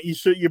 yeah, Grant,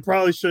 you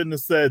probably shouldn't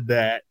have said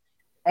that.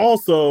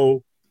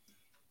 Also,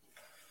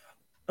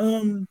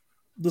 the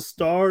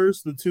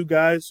stars, the two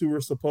guys who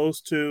were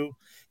supposed to.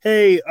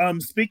 Hey,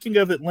 speaking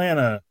of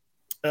Atlanta,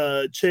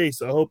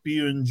 Chase, I hope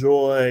you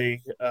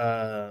enjoy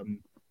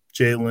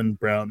Jaylen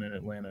Brown in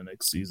Atlanta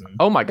next season.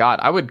 Oh my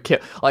God, I would kill.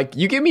 Like,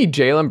 you give me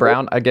Jaylen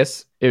Brown, I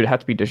guess it would have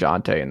to be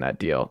DeJounte in that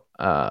deal.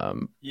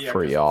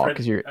 For y'all,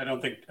 because I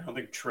don't think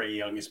Trae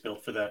Young is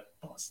built for that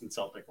Boston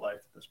Celtic life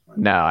at this point.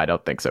 No, I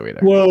don't think so either.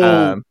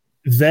 Well,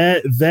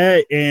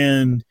 that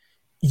and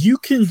you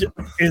can,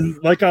 and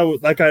like I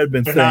had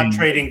been saying,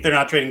 they're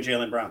not trading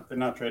Jaylen Brown. They're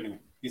not trading him.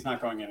 He's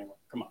not going anywhere.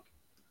 Come on.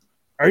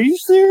 Are you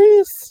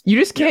serious? You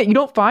just can't. You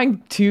don't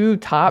find two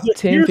top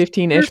 10,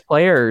 15-ish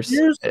players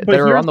that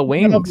are on the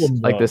wings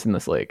like this in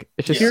this league.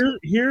 It's just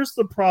here's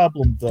the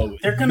problem, though.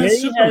 They're going to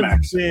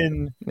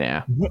supermax.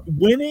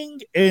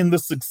 Winning, and the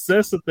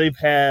success that they've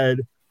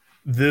had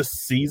this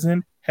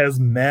season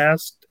has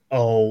masked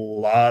a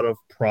lot of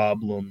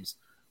problems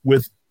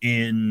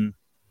within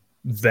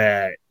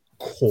that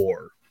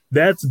core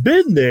that's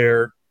been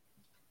there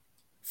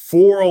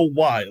for a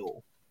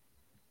while.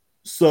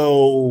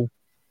 So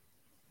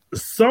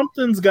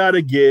something's got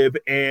to give,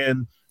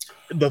 and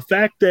the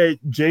fact that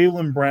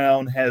Jaylen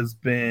Brown has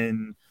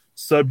been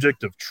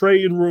subject of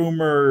trade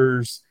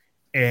rumors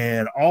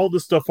and all the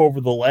stuff over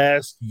the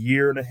last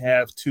year and a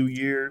half, 2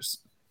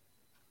 years,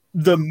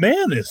 the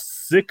man is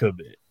sick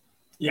of it.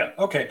 Yeah.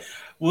 Okay.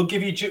 We'll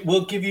give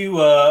you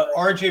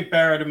R.J.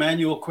 Barrett,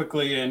 Emmanuel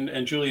Quickly,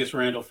 and Julius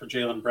Randle for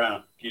Jaylen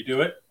Brown. Do you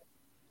do it?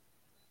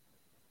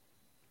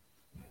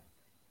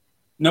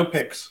 No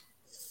picks.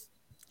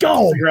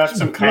 Go figure out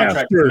some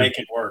contract to make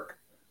it work.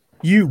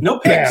 No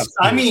picks. Bastard.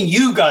 I mean,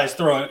 you guys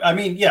throwing. I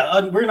mean,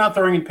 yeah, we're not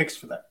throwing in picks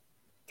for that.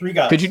 3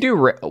 guys. Could you do?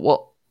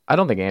 Well, I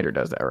don't think Andrew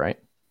does that, right?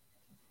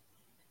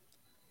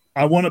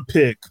 I want to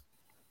pick.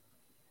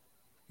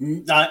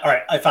 All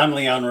right. If I'm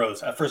Leon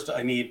Rose, at first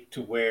I need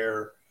to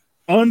wear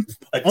a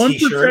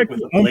T-shirt with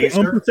a blazer.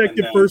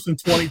 Unprotected first in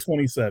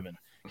 2027.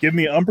 Give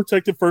me an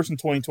unprotected first in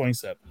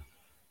 2027.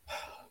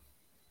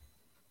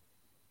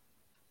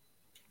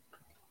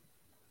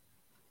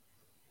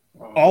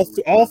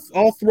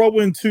 I'll throw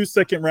in 2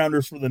 second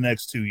rounders for the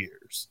next 2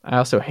 years. I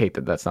also hate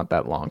that that's not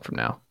that long from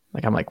now.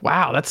 Like, I'm like,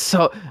 wow, that's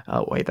so.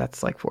 Oh wait,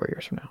 that's like 4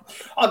 years from now.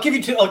 I'll give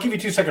you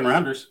 2 second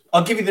rounders.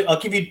 I'll give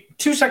you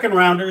 2 second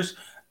rounders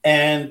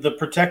and the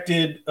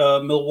protected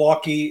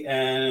Milwaukee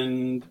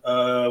and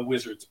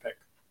Wizards pick.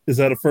 Is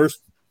that a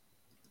first?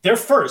 They're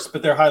first,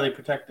 but they're highly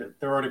protected.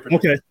 They're already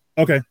protected.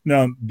 Okay.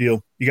 No,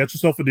 deal. You got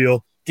yourself a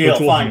deal. Deal,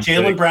 fine.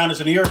 Jaylen Brown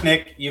is a New York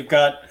Knick. You've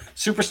got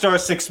superstar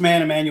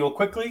six-man Emmanuel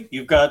Quickley.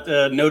 You've got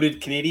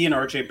noted Canadian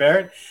R.J.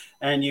 Barrett.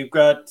 And you've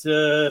got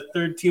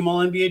third-team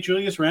All-NBA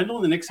Julius Randle.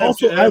 And the Knicks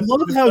also, I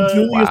love how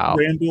Julius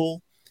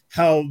Randle,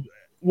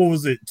 what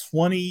was it,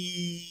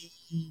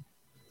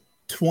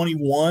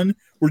 2021,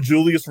 where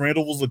Julius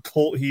Randle was a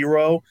cult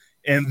hero.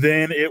 And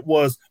then it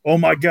was, oh,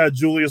 my God,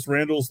 Julius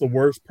Randle's the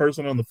worst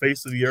person on the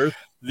face of the earth.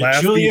 The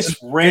Julius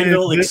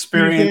Randle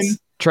experience.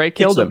 Trey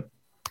killed him.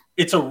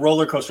 It's a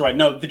roller coaster ride.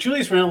 No, the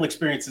Julius Randle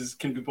experiences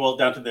can be boiled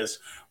down to this.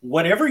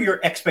 Whatever your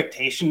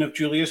expectation of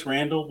Julius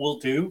Randle will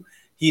do,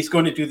 he's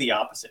going to do the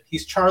opposite.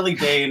 He's Charlie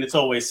Day and It's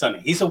Always Sunny.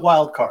 He's a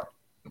wild card.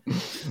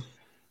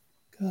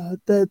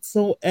 God, that's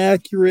so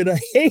accurate. I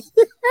hate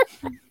it.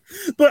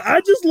 But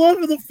I just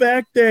love the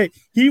fact that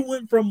he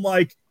went from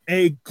like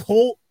a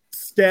cult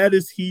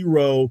status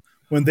hero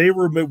when they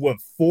were 4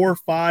 or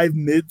 5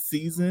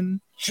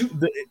 mid-season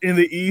in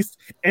the East,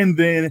 and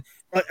then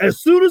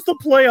as soon as the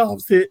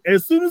playoffs hit,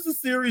 as soon as the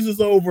series is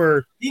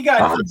over, he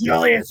got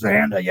Julius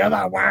Randle, you're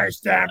the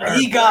worst ever.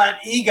 He got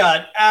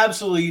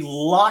absolutely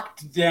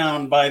locked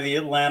down by the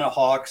Atlanta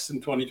Hawks in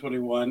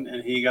 2021,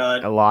 and he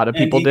got a lot of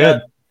people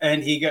did.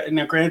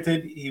 Now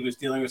granted, he was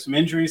dealing with some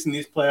injuries in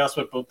these playoffs,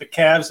 but both the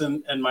Cavs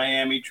and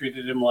Miami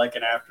treated him like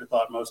an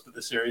afterthought most of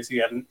the series. He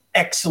had an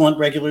excellent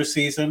regular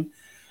season.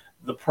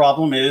 The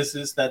problem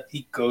is that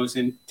he goes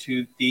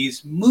into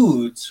these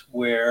moods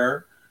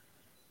where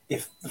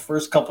if the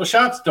first couple of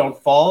shots don't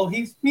fall,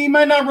 he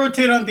might not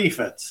rotate on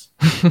defense.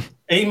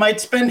 He might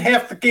spend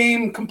half the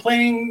game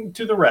complaining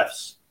to the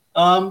refs.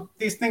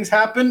 These things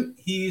happen.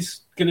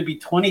 He's going to be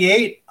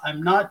 28.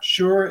 I'm not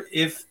sure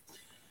if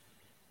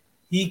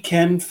he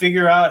can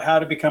figure out how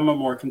to become a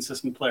more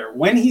consistent player.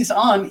 When he's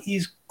on,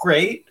 he's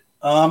great.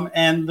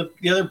 And the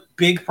other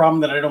big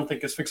problem that I don't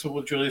think is fixable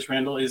with Julius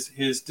Randle is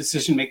his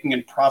decision-making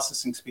and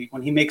processing speed.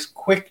 When he makes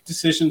quick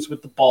decisions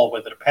with the ball,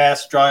 whether to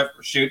pass, drive,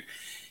 or shoot,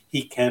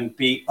 he can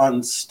be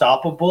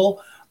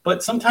unstoppable.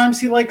 But sometimes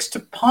he likes to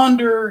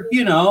ponder,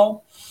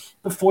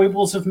 the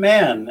foibles of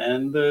man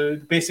and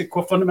the basic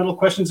fundamental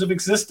questions of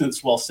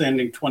existence while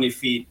standing 20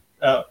 feet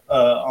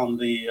on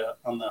the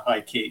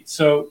high key.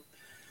 So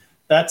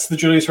that's the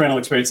Julius Randle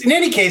experience. In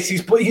any case,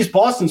 he's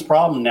Boston's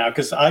problem now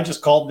because I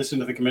just called this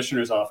into the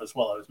commissioner's office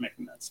while I was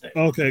making that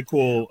statement. Okay,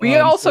 cool. We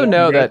also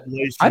know that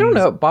I don't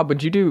know, Bob.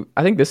 Would you do?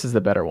 I think this is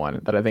the better one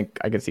that I think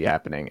I could see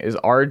happening is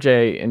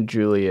RJ and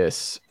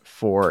Julius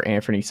for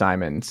Anthony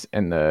Simons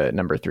and the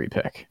number 3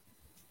 pick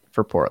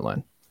for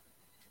Portland.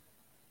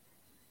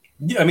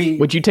 I mean,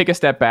 would you take a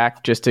step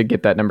back just to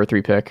get that number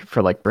 3 pick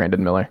for like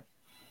Brandon Miller?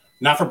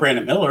 Not for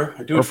Brandon Miller.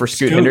 I do or it for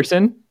Scoot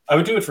Henderson. I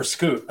would do it for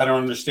Scoot. I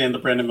don't understand the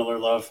Brandon Miller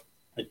love.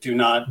 I do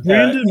not.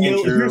 Brandon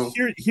Miller.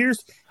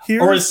 Here's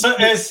or as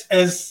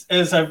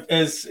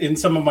in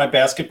some of my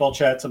basketball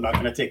chats, I'm not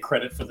going to take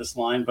credit for this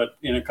line, but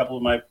in a couple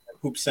of my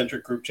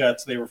hoop-centric group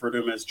chats, they refer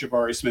to him as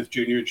Jabari Smith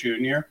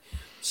Jr.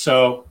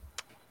 So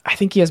I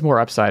think he has more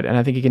upside, and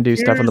I think he can do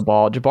stuff on the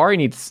ball.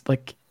 Jamari's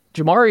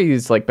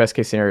best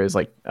case scenario is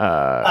like.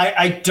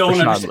 I don't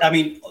understand. I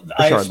mean,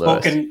 I've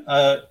spoken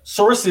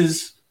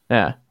sources.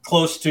 Yeah.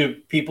 Close to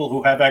people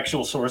who have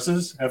actual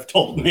sources have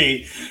told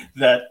me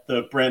that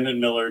the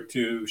Brandon Miller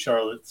to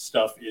Charlotte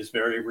stuff is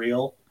very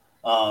real.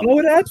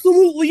 It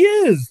absolutely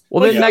is.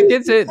 Well, then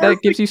that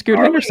gives you Scoot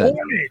Henderson.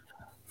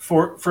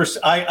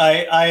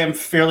 I am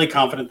fairly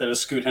confident that a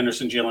Scoot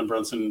Henderson, Jalen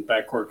Brunson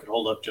backcourt could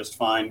hold up just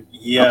fine.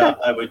 Yeah,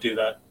 okay. I would do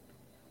that.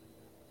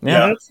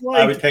 Yeah,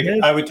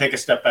 I would take a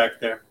step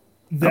back there.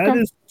 That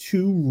is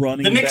two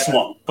running. The Knicks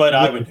won't, but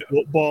I would do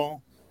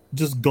football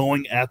just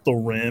going at the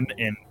rim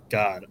and.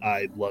 God,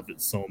 I love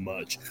it so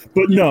much.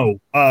 But no,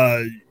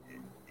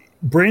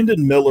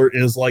 Brandon Miller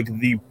is like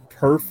the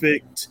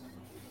perfect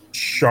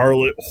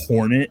Charlotte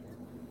Hornet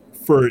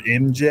for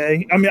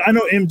MJ. I mean, I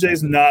know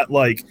MJ's not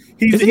like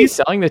he's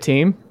selling the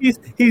team.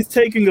 He's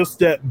taking a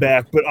step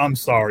back, but I'm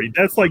sorry.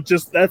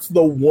 That's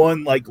the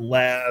one like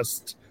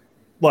last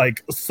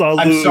like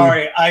salute. I'm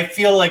sorry. I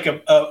feel like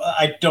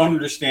I don't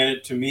understand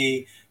it. To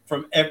me,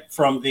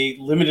 from the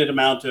limited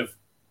amount of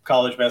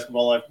college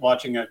basketball I've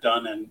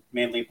done and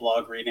mainly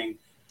blog reading,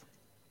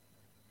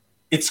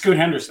 it's Scoot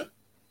Henderson.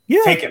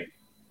 Yeah, take him.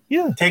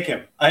 Yeah, take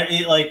him.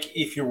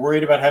 If you're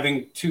worried about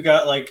having two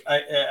guys,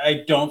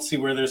 I don't see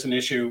where there's an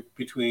issue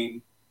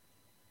between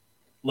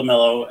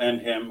LaMelo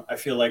and him. I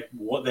feel like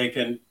what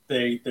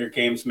their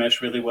games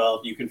mesh really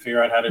well. You can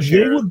figure out how to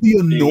share. They would be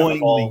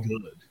annoyingly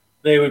good.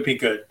 They would be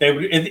good. They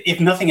would, if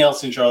nothing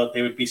else in Charlotte,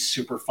 they would be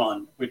super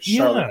fun, which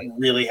Charlotte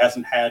really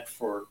hasn't had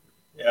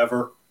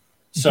forever.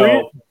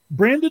 So.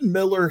 Brandon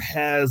Miller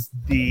has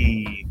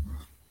the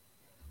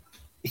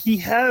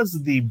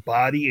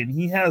body and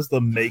he has the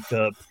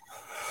makeup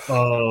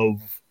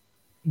of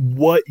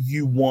what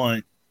you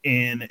want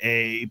in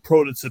a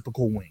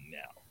prototypical wing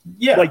now.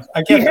 Yeah,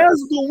 he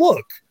has the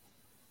look.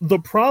 The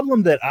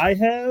problem that I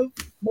have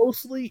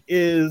mostly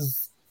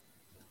is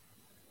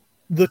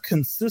the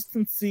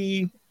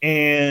consistency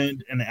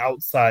and an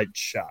outside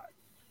shot.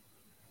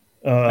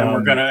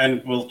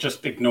 And we'll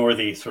just ignore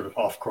the sort of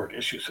off-court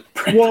issues.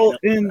 Well,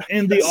 and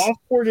the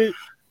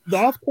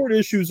off-court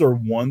issues are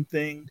one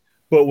thing,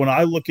 but when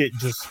I look at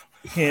just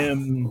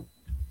him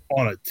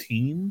on a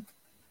team,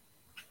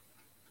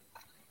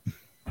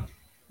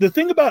 the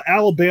thing about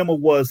Alabama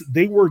was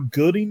they were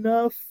good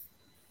enough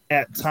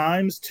at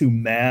times to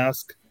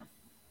mask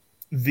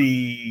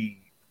the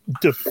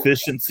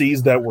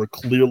deficiencies that were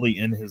clearly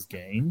in his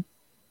game,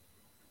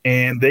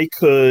 and they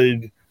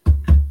could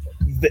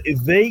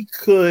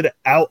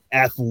out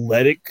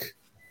athletic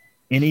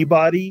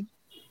anybody,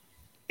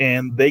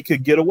 and they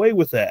could get away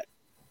with that.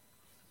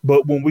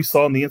 But when we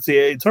saw in the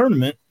NCAA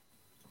tournament,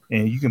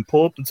 and you can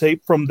pull up the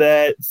tape from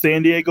that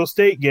San Diego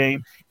State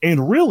game,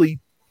 and really,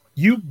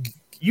 you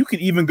can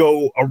even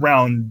go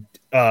around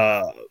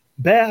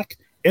back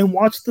and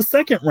watch the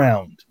second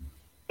round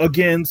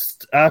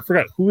against, I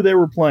forgot who they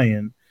were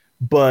playing,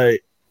 but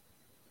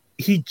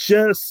I think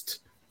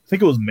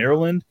it was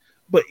Maryland,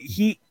 but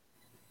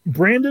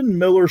Brandon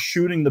Miller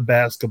shooting the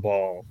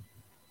basketball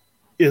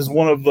is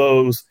one of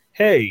those,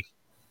 hey,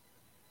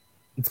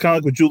 it's kind of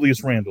like with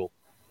Julius Randle.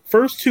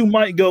 First two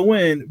might go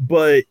in,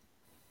 but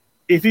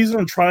if he's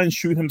going to try and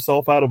shoot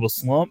himself out of a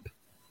slump,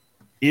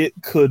 it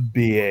could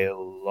be a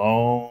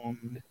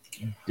long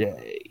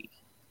day.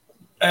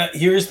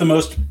 Here's the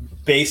most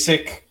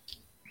basic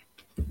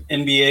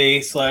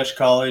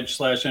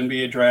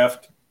NBA/college/NBA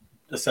draft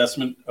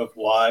assessment of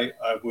why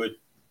I would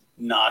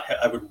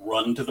I would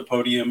run to the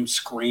podium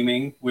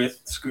screaming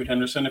with Scoot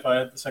Henderson if I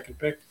had the second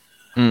pick.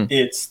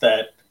 It's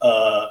that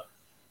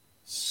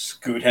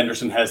Scoot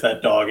Henderson has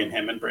that dog in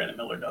him and Brandon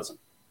Miller doesn't.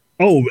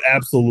 Oh,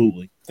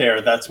 absolutely.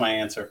 That's my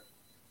answer.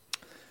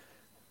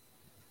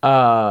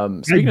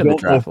 Speaking of the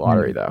draft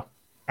lottery, though,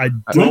 I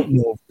don't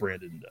know if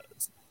Brandon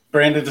does.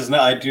 Brandon does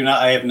not.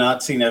 I have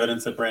not seen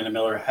evidence that Brandon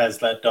Miller has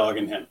that dog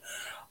in him.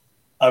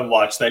 I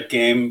watched that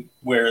game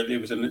where it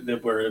was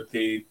where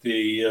the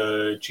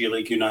G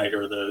League Unite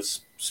or the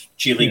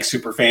G League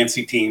Super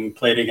Fancy team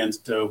played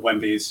against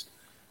Wemby's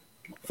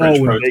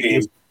French pro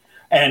team,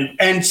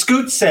 and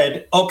Scoot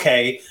said,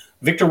 "Okay,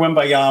 Victor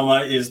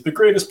Wembanyama is the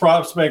greatest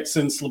prospect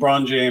since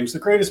LeBron James, the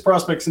greatest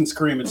prospect since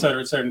Kareem, et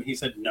cetera, et cetera." And he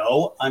said,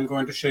 "No, I'm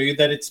going to show you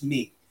that it's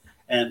me."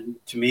 And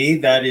to me,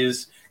 that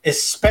is,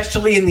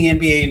 especially in the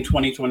NBA in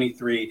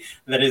 2023,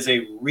 that is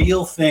a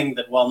real thing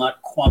that, while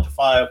not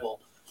quantifiable,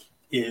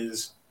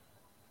 is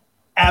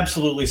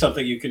absolutely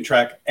something you can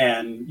track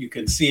and you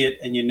can see it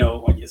and you know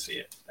it when you see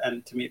it.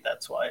 And to me,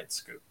 that's why it's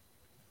Scoot.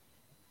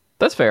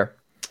 That's fair.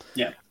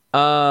 Yeah.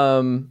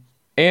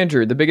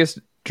 Andrew, the biggest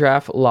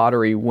draft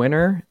lottery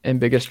winner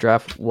and biggest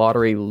draft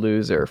lottery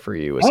loser for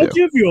you was I'll who?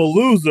 give you a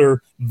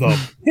loser, the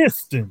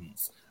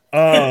Pistons.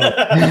 Why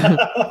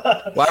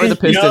were the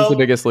Pistons the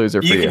biggest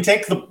loser for you? You can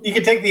take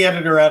the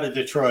editor out of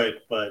Detroit,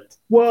 but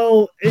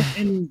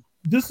and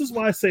this is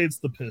why I say it's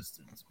the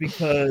Pistons,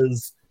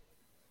 because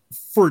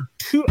for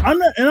I'm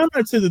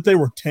not saying that they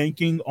were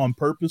tanking on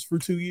purpose for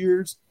 2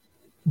 years,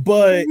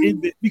 but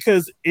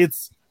because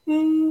it's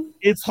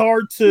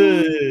hard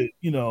to,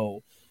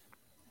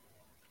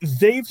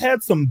 they've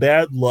had some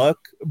bad luck,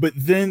 but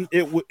then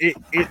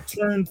it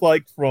turned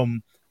like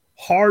from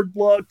hard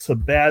luck to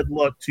bad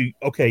luck to,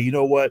 okay, you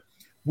know what?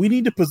 We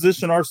need to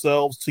position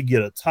ourselves to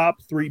get a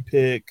top 3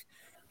 pick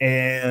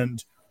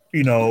and,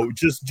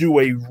 just do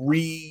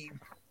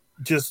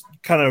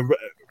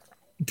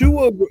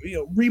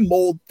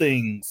remold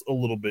things a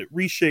little bit,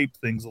 reshape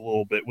things a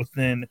little bit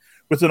within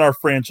our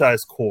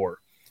franchise core.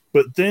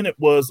 But then it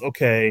was,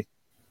 okay,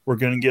 we're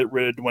going to get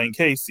rid of Dwayne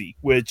Casey,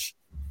 which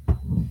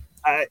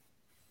I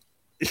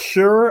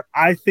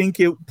think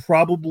it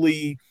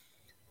probably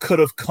could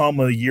have come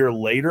a year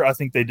later. I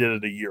think they did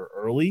it a year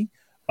early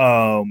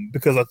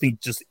because I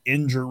think just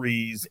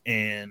injuries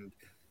and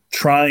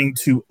trying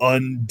to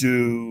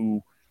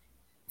undo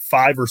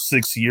 5 or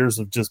 6 years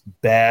of just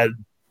bad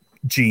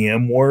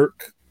GM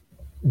work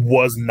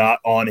was not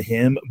on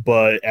him.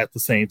 But at the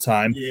same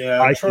time,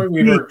 Troy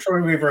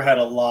Weaver had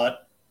a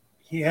lot.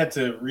 He had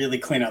to really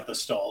clean out the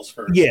stalls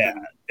first. Yeah,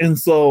 and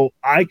so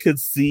I could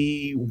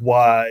see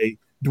why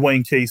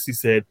Dwayne Casey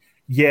said,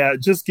 yeah,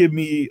 just give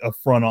me a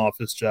front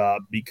office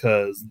job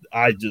because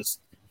I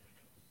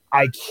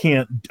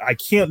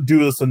can't do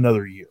this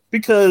another year.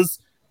 Because,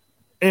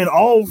 and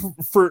all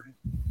for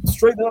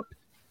straight up,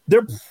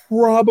 they're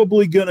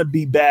probably going to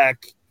be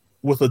back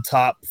with a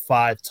top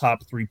 5,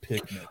 top 3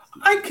 pick next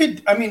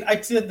year. I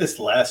did this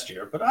last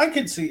year, but I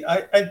could see,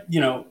 I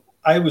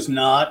was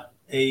not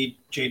a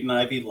Jaden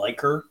Ivey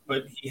liker,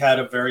 but he had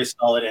a very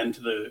solid end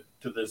to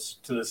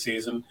the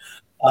season.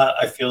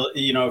 I feel,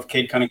 if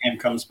Cade Cunningham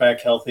comes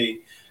back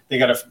healthy, they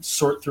got to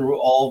sort through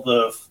all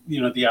the,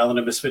 the Island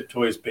of Misfit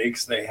Toys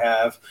bigs they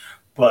have.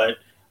 But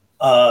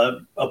a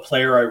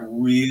player I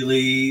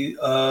really,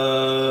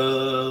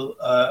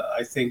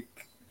 I think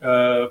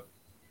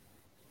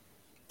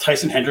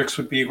Tyson Hendricks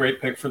would be a great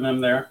pick for them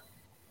there.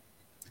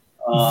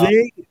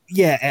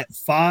 At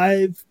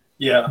 5.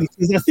 Yeah.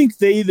 Because I think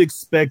they'd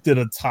expected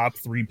a top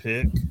 3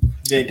 pick.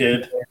 They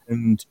did.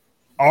 And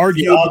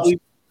arguably,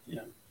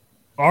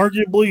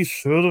 arguably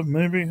should have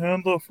maybe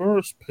had the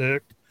first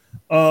pick.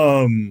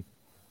 And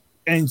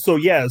so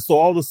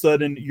all of a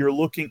sudden you're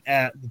looking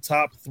at the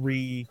top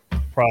 3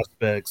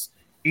 prospects.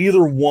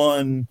 Either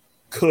one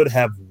could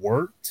have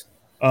worked.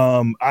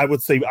 I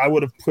would say I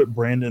would have put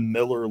Brandon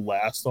Miller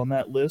last on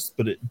that list,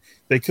 but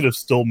they could have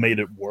still made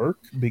it work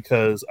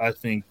because I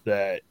think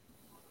that,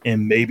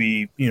 and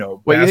maybe,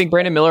 you think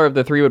Brandon Miller of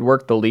the 3 would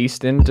work the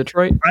least in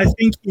Detroit? I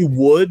think he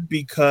would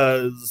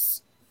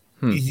because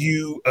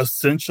you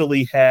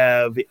essentially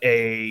have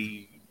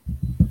a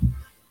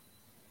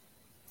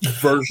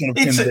version of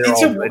him there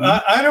already.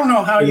 I don't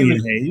know how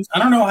you. I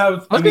don't know how. I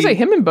was gonna say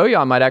him and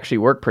Bojan might actually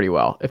work pretty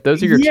well if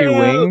those are your 2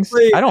 wings.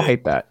 I don't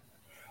hate that.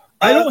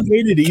 I don't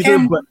hate it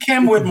either. But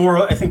Cam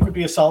Whitmore, I think, would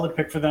be a solid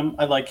pick for them.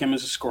 I like him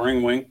as a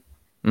scoring wing.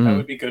 That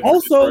would be good.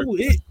 Also,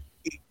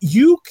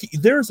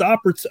 there's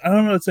opportunity.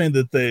 I'm not saying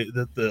that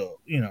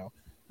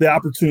the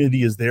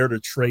opportunity is there to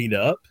trade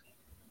up,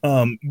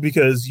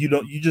 because you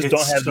just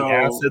don't have the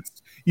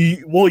assets.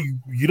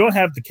 You don't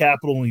have the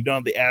capital and you don't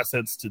have the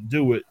assets to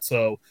do it.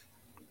 So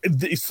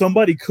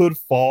somebody could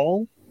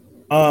fall,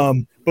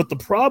 but the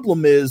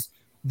problem is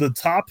the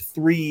top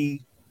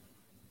 3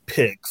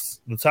 picks,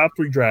 the top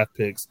 3 draft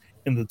picks,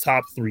 and the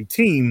top 3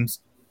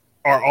 teams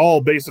are all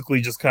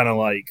basically just kind of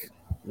like,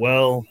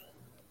 well,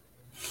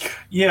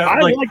 yeah, I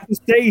like to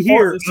stay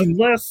here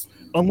unless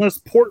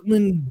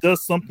Portland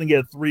does something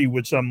at 3,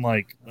 which I'm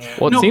like,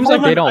 well, it seems Portland,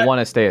 like they don't want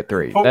to stay at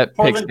 3. That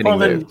pick's getting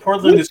moved.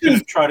 Portland is going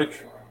to try to.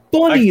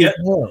 Funny as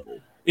hell.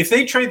 If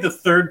they trade the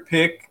 3rd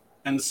pick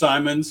and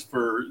Simons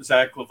for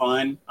Zach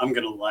LaVine, I'm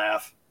going to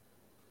laugh.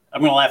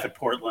 I'm going to laugh at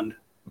Portland.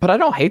 But I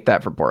don't hate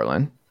that for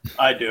Portland.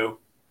 I do.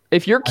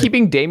 If you're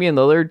keeping Damian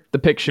Lillard, the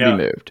pick should be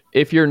moved.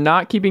 If you're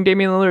not keeping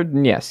Damian Lillard,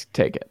 then yes,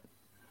 take it.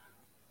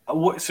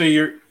 So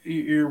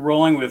you're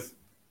rolling with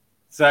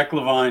Zach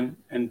LaVine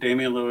and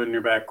Damian Lillard in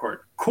your backcourt.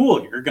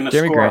 Cool. You're going to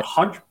score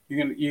 100.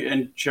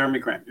 And Jeremy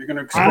Grant. You're going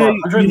to score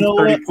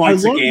 130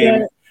 points a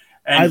game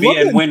and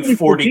win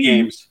 40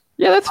 games.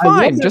 Yeah, that's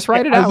fine. Just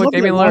write it out with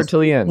Damian Lillard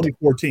till the end.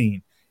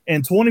 2014.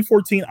 In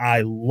 2014,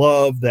 I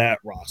love that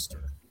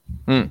roster.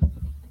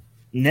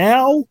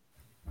 Now,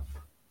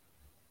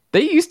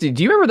 they used to.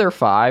 Do you remember their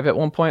 5 at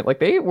one point? Like,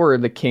 they were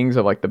the kings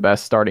of like the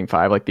best starting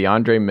 5, like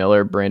DeAndre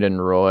Miller,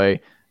 Brandon Roy,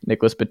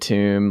 Nicholas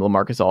Batum,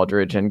 LaMarcus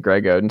Aldridge, and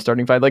Greg Oden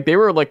starting 5. Like, they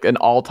were like an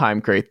all-time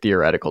great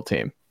theoretical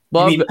team.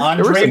 You mean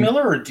Andre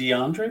Miller or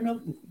DeAndre Miller?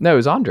 No, it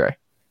was Andre.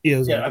 Yeah,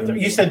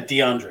 you said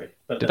DeAndre.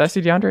 Did I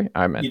say DeAndre?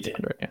 I meant you did.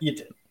 DeAndre. Yeah. You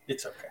did.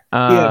 It's okay.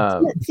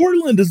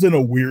 Portland is in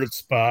a weird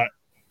spot.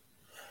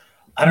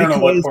 I don't know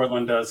what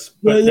Portland does,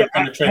 but they're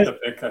going to trade the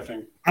pick, I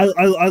think.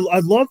 I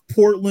love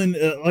Portland.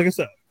 Like I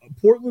said,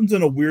 Portland's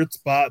in a weird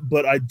spot,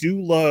 but I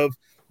do love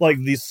like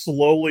the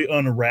slowly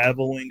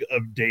unraveling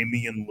of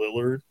Damian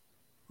Lillard,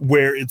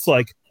 where it's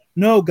like,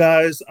 no,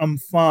 guys, I'm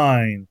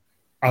fine.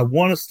 I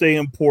want to stay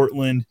in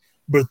Portland,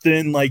 but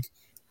then like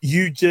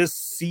you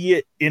just see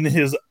it in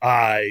his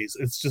eyes.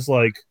 It's just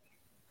like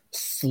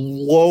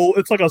slow.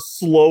 It's like a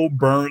slow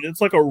burn.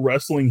 It's like a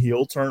wrestling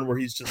heel turn where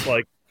he's just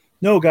like,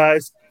 no,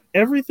 guys,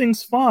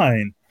 everything's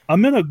fine.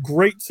 I'm in a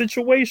great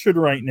situation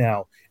right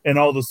now. And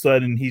all of a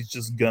sudden he's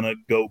just gonna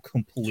go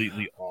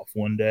completely off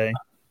one day.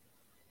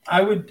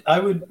 I would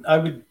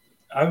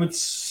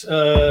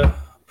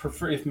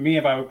prefer,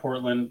 if I were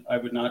Portland, I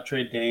would not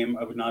trade Dame.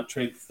 I would not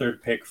trade the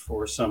 3rd pick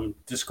for some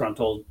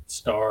disgruntled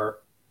star,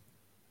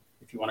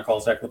 if you want to call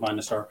Zach LaVine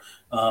a star.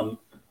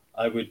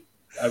 I would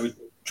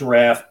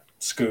draft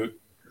Scoot,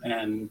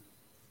 and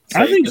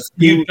I think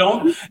you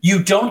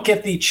don't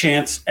get the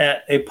chance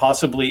at a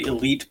possibly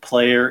elite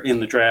player in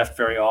the draft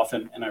very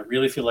often, and I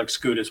really feel like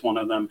Scoot is one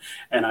of them.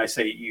 And I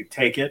say you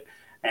take it,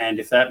 and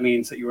if that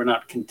means that you are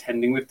not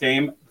contending with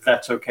Dame,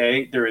 that's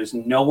okay. There is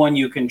no one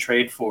you can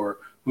trade for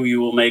who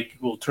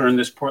will turn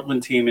this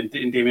Portland team in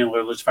Damian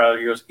Lillard's 5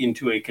 years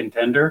into a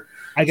contender.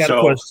 I got a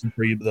question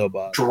for you though,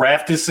 Bob.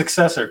 Draft his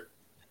successor.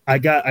 I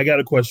got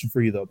a question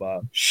for you though,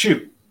 Bob.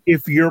 Shoot.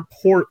 If you're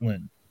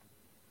Portland,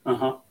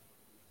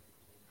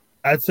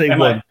 I'd say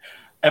am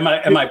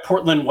I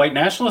Portland white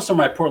nationalist or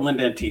am I Portland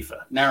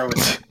Antifa? Narrow it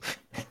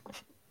down.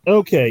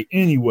 Okay.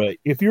 Anyway,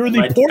 if you're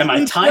the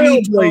Portland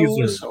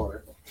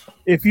Trailblazers,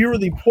 if you're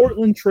the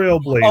Portland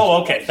Trailblazers.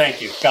 Oh, okay.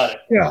 Thank you. Got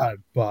it. God,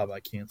 Bob, I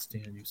can't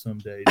stand you some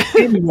days.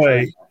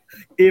 Anyway,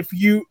 if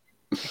you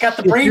got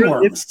the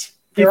brainworms,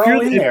 they're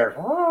all in there.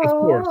 Of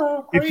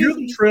course. If you're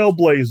the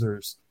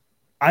Trailblazers,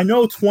 I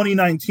know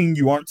 2019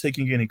 you aren't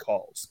taking any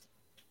calls.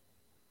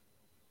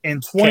 In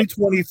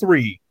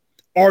 2023,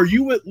 are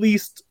you at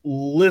least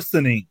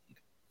listening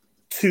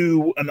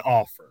to an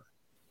offer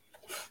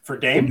for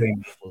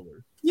Dame?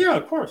 Yeah,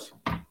 of course.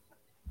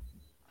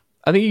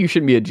 I think you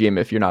shouldn't be a GM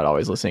if you're not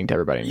always listening to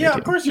everybody. Yeah,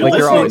 of course you're listening.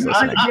 You're always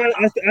listening.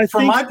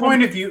 From my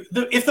point of view,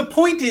 if the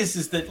point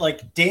is that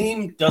like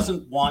Dame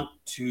doesn't want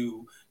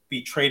to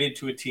be traded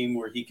to a team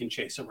where he can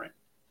chase a ring,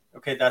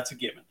 okay, that's a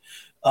given.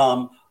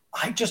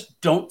 I just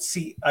don't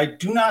see. I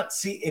do not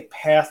see a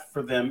path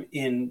for them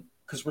in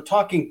because we're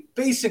talking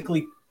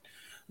basically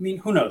mean,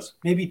 who knows?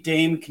 Maybe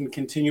Dame can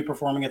continue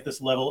performing at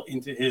this level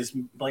into his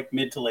like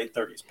mid to late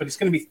 30s, but he's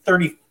going to be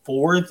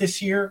 34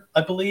 this year,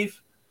 I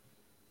believe.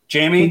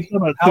 Jamie,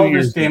 how old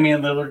is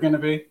Damian Lillard going to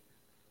be?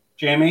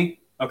 Jamie,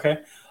 okay.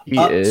 He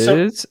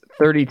is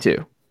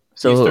 32,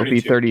 so he'll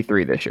be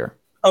 33 this year.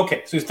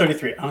 Okay, so he's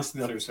 33. I honestly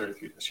thought he was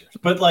 33 this year.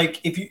 But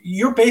like, if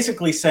you're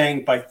basically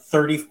saying by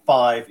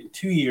 35 in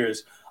 2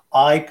 years,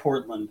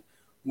 Portland,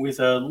 with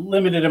a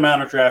limited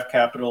amount of draft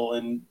capital,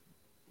 and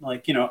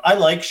like, you know, I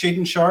like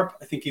Shaedon Sharpe.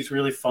 I think he's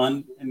really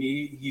fun, and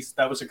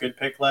that was a good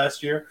pick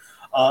last year.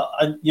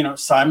 You know,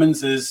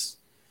 Simons is,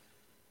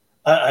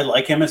 I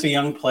like him as a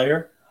young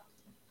player.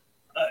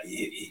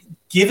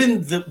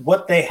 Given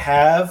what they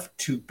have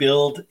to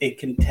build a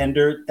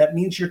contender, that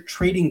means you're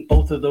trading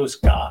both of those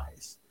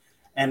guys.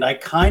 And I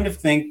kind of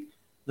think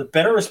the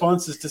better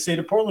response is to say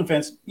to Portland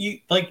fans,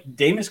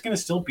 Dame is going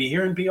to still be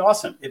here and be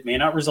awesome. It may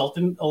not result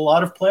in a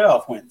lot of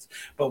playoff wins,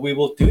 but we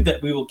will do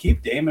that. We will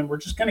keep Dame, and we're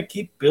just going to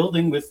keep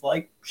building with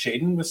like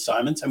Shaedon, with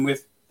Simons, and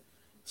with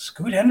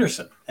Scoot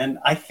Henderson. And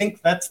I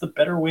think that's the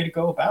better way to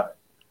go about it.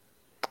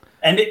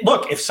 And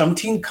look, if some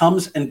team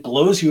comes and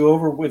blows you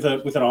over with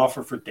an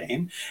offer for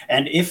Dame,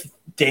 and if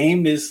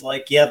Dame is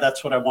like, yeah,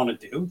 that's what I want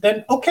to do,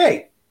 then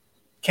okay,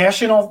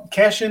 cash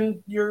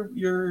in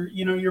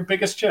your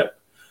biggest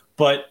chip.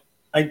 But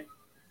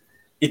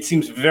it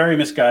seems very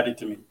misguided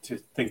to me to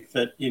think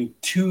that in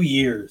 2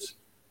 years,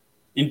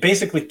 in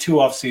basically 2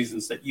 off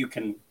seasons, that you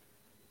can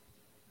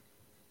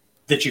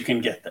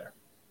get there.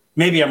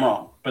 Maybe I'm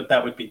wrong, but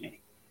that would be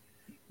me.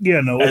 Yeah,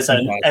 no. As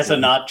a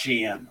not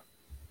GM.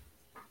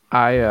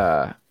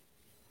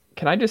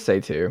 Can I just say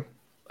too,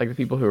 like the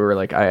people who are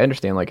like, I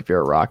understand like if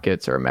you're a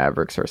Rockets or a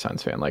Mavericks or a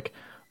Suns fan, like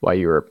why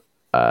you were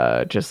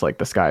just like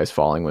the sky is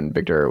falling when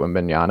Victor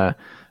Wembanyama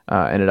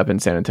ended up in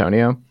San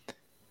Antonio.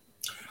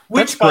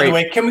 Which, by the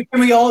way, can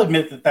we all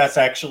admit that that's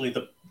actually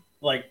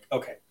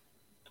okay,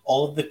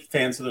 all of the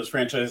fans of those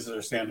franchises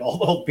are sad. All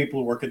the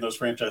people who work in those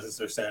franchises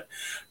are sad.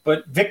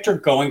 But Victor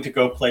going to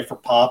go play for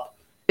Pop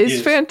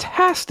is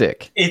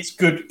fantastic. It's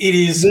good. It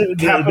is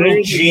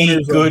capital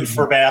G good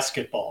for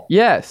basketball.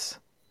 Yes.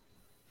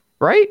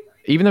 Right?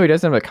 Even though he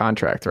doesn't have a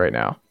contract right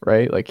now,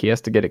 right? Like he has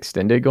to get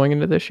extended going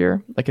into this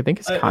year. Like I think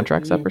his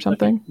contract's up or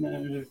something.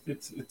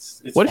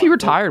 It's what if he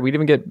retired? We'd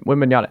even get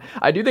Wembanyama.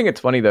 I do think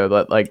it's funny though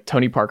that like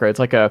Tony Parker, it's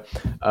like a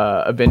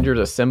Avengers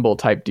Assemble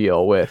type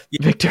deal with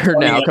Victor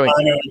now coming.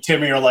 I know and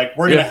Timmy are like,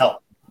 we're gonna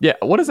help. Yeah,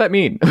 what does that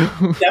mean?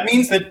 That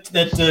means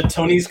that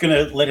Tony's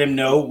gonna let him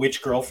know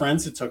which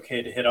girlfriends it's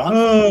okay to hit on.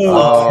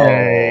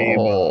 Okay.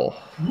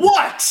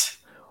 What?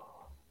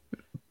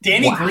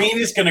 Danny Green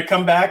is going to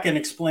come back and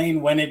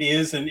explain when it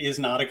is and is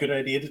not a good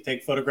idea to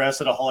take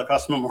photographs at a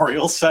Holocaust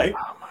memorial site.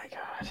 Oh, my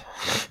God.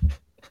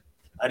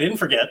 I didn't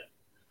forget.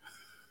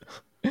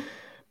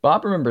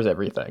 Bob remembers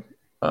everything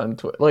on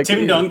Twitter. Like,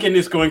 Tim Duncan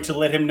is going to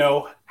let him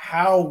know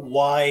how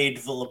wide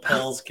the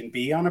lapels can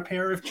be on a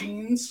pair of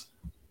jeans.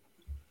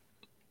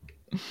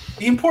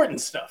 The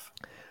important stuff.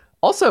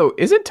 Also,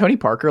 isn't Tony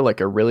Parker like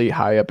a really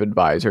high up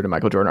advisor to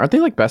Michael Jordan? Aren't they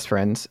like best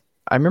friends?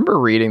 I remember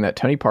reading that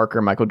Tony Parker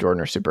and Michael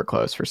Jordan are super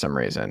close for some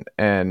reason,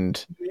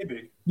 and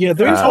maybe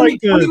there's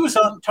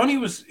Tony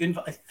was in.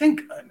 I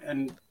think,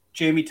 and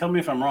Jamie, tell me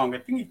if I'm wrong. I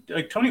think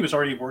Tony was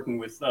already working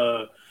with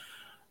the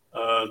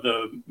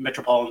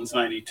Metropolitans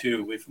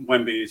 '92 with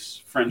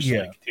Wemby's French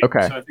league team.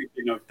 Okay, so I think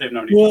they've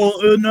known. Well,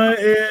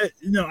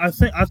 I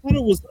thought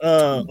it was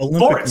Olympic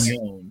Boris.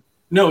 Lyon.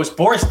 No, it was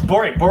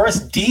Boris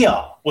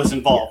Dia was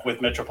involved with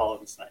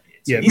Metropolitans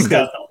 '98. So he's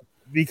got them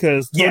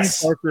because Tony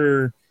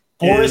Parker.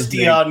 Boris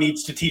Dia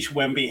needs to teach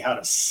Wemby how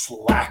to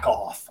slack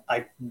off.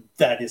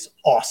 That is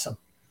awesome.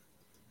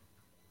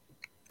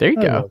 There you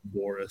go.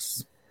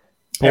 Boris.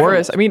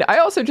 I mean, I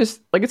also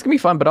just like it's gonna be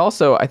fun, but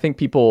also I think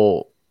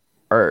people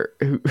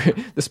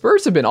the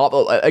Spurs have been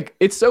awful. Like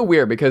it's so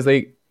weird because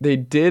they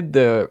did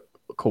the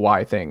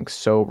Kawhi thing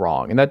so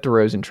wrong, and that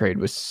DeRozan trade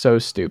was so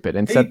stupid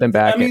and set them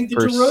back the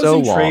for DeRozan so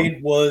long.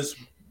 Trade was.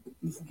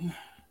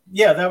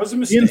 Yeah, that was a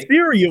mistake. In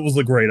theory, it was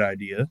a great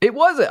idea. It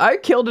wasn't. I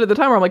killed it at the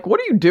time where I'm like, what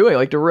are you doing?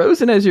 Like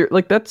DeRozan as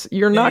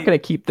you're not going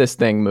to keep this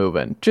thing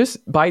moving.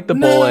 Just bite the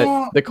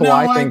bullet. The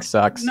Kawhi thing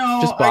sucks.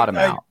 Just bottom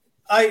out.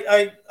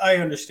 I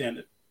understand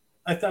it.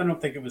 I don't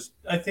think it was.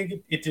 I think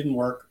it didn't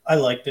work. I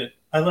liked it.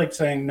 I liked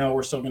saying, no,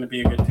 we're still going to be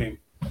a good team.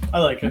 I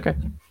like it. Okay.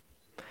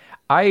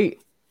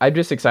 I'm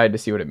just excited to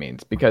see what it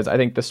means because I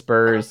think the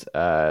Spurs,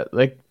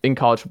 like in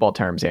college football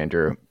terms,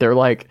 Andrew, they're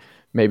like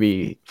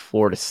maybe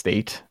Florida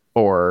State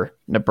or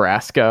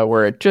Nebraska,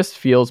 where it just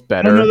feels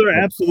better. No, they're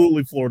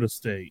absolutely Florida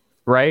State.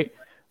 Right?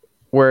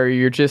 Where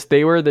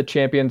they were the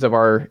champions of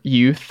our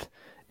youth,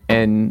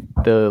 and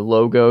the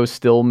logo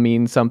still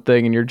means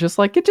something, and you're just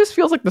like, it just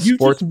feels like the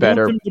sport's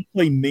better. You want them to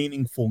play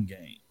meaningful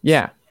games.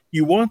 Yeah.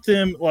 You want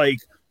them, like,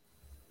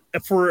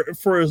 for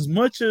as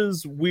much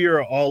as we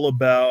are all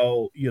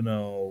about,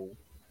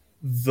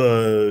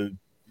 the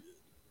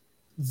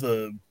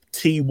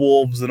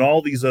T-Wolves and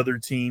all these other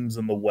teams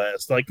in the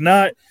West, like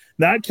not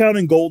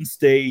counting Golden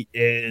State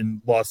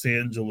and Los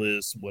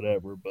Angeles,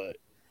 whatever, but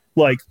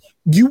like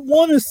you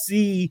want to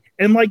see,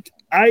 and like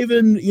I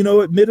even,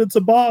 admitted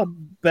to Bob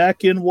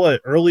back in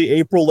early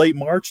April, late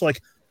March,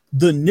 like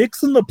the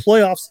Knicks in the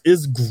playoffs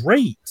is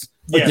great.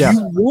 Like Yes.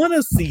 you want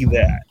to see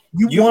that.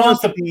 You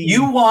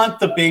want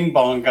the Bing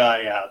Bong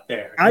guy out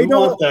there. You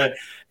want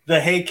the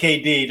hey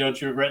KD,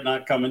 don't you regret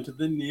not coming to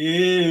the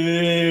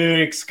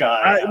Knicks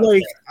guy?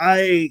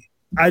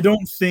 I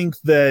don't think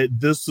that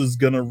this is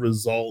going to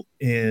result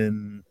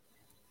in,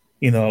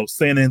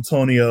 San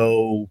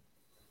Antonio,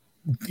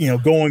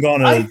 going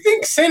on I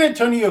think San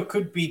Antonio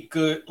could be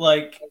good,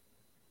 like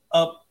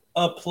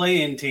a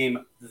play-in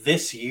team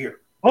this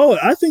year. Oh,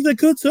 I think they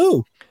could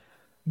too.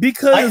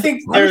 Because I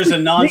think there's a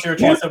non-zero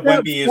chance that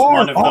Wemby is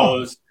one of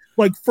those.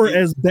 Like, for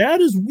as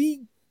bad as we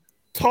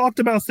talked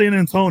about San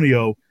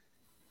Antonio,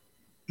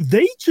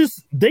 they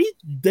just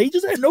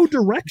had no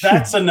direction.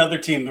 That's another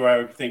team where I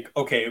would think,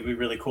 okay, it'd be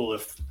really cool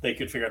if they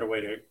could figure out a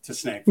way to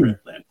snag Fred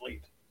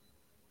VanVleet.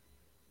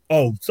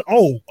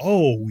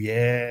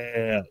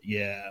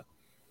 Yeah.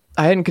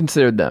 I hadn't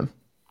considered them.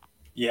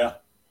 Yeah.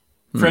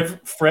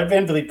 Fred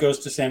VanVleet goes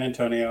to San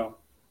Antonio.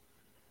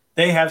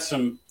 They have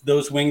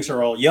those wings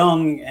are all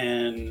young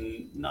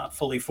and not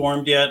fully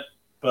formed yet,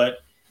 but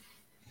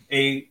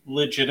a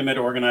legitimate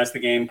organize the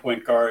game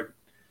point guard.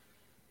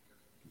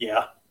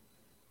 Yeah.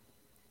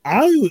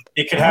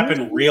 It could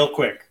happen real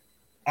quick.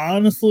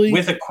 Honestly,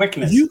 with a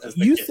quickness. You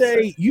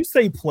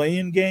say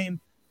play-in game.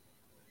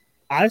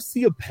 I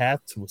see a path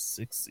to a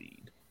 6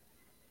 seed.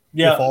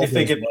 Yeah, if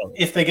they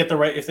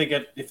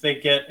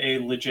get a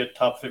legit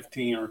top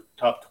 15 or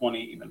top 20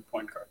 even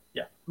point guard.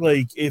 Yeah.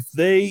 Like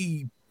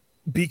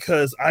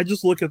because I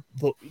just look at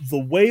the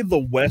way the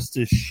West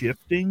is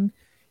shifting,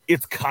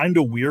 it's kind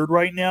of weird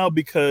right now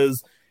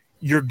because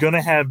you're going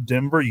to have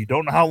Denver. You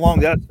don't know how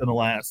long that's going to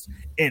last.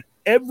 And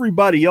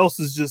everybody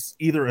else is just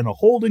either in a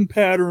holding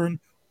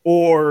pattern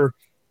or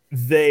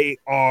they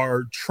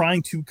are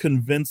trying to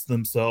convince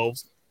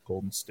themselves,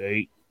 Golden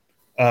State,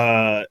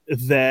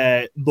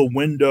 that the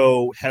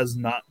window has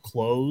not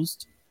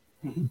closed.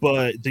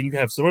 But then you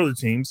have some other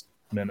teams,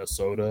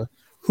 Minnesota,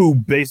 who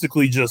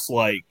basically just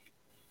like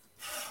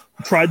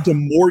tried to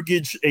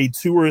mortgage a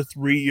 2 or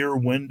 3 year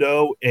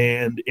window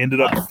and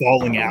ended up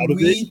falling out of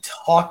it. We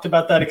talked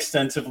about that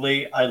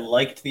extensively. I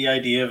liked the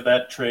idea of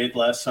that trade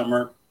last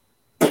summer.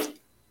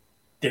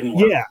 Didn't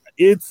work. Yeah,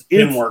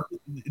 didn't work.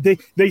 They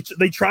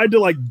tried to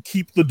like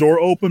keep the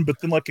door open,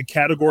 but then like a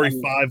Category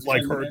 5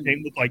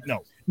 hurricane was like,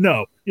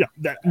 no, yeah,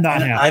 that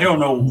not happening. I don't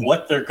know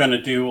what they're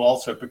gonna do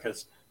also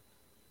because,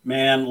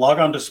 man, log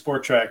on to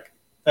Sport Track.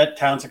 That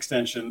Towns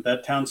extension,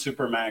 that Towns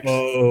Supermax.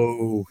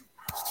 Oh.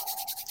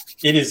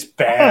 It is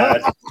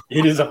bad.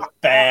 It is a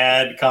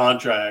bad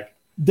contract.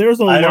 There's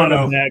a lot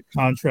of bad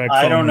contracts.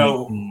 I don't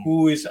know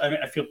who is. I mean,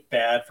 I feel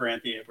bad for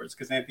Anthony Edwards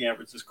because Anthony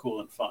Edwards is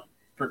cool and fun.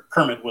 For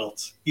Kermit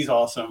Wiltz, he's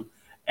awesome,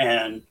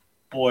 and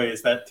boy,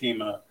 is that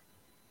team is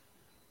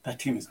a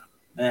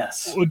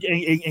mess.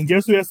 And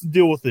guess who has to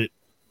deal with it?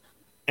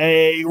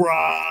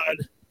 A-Rod.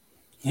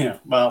 Yeah,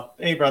 well,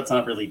 A-Rod's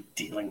not really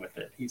dealing with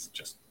it. He's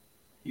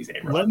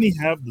A-Rod. Let me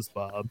have this,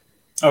 Bob.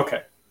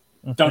 Okay,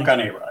 dunk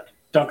on A-Rod.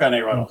 Dunk on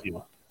A-Rod all you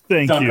want.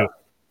 Thank you.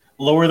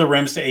 Lower the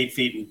rims to 8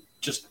 feet and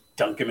just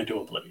dunk him into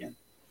oblivion.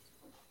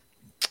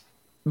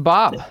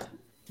 Bob,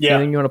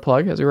 anything you want to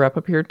plug as we wrap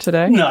up here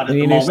today? Not at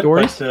Any the new moment,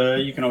 stories?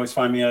 but you can always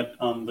find me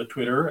on the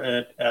Twitter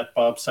at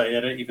Bob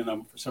Sayeda, even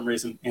though for some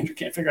reason Andrew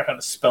can't figure out how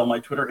to spell my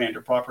Twitter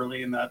handle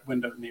properly in that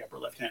window in the upper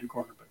left-hand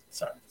corner. But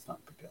sorry, it's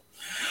not a big deal.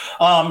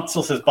 It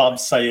still says Bob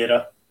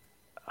Sayeda.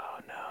 Oh,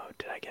 no.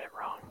 Did I get it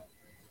wrong?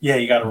 Yeah,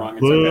 you got it wrong.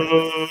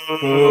 It's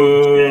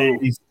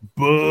okay.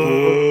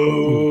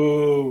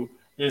 Boo.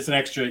 There's an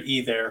extra E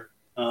there.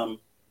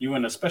 You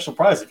win a special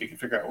prize if you can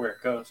figure out where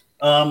it goes.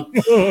 No,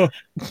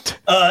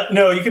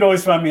 you can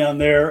always find me on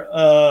there.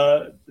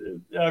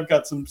 I've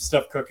got some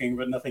stuff cooking,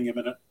 but nothing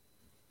imminent.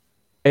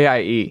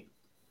 AIE.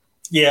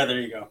 Yeah, there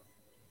you go.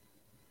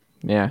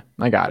 Yeah,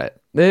 I got it.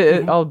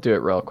 I'll do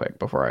it real quick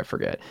before I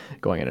forget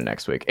going into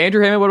next week.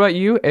 Andrew Hammond, what about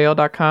you?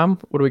 AL.com.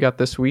 What do we got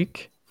this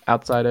week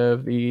outside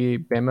of the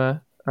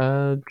Bama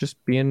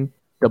just being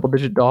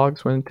double-digit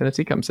dogs when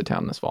Tennessee comes to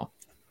town this fall?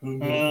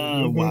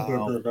 Wow.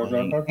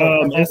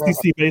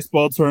 SEC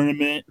baseball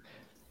tournament.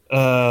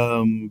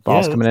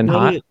 Ball's coming in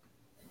hot.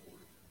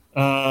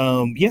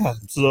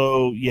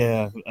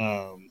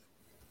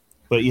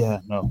 But yeah,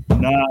 no,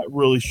 not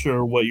really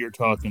sure what you're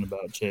talking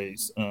about,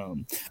 Chase.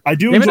 I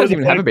do. Bama doesn't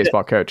even have a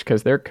baseball coach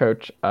because their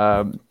coach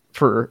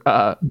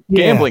for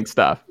gambling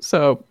stuff.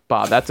 So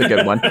Bob, that's a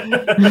good one.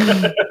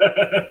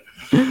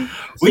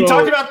 We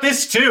talked about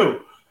this too.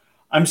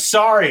 I'm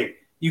sorry.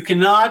 You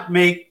cannot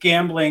make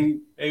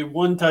gambling a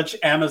one-touch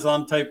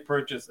Amazon type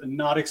purchase and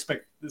not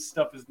expect this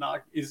stuff is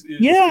going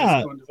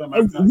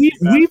to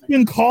we've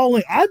been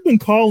calling. I've been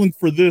calling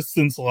for this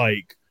since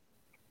I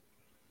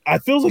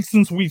feel like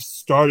since we've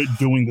started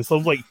doing this. I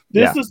was like,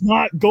 this is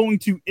not going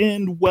to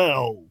end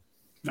well.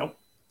 Nope.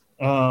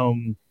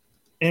 And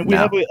we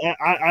have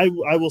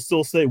I will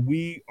still say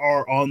we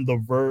are on the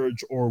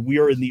verge, or we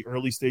are in the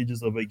early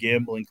stages of a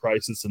gambling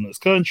crisis in this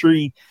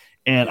country.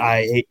 And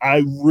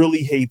I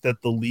really hate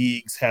that the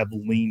leagues have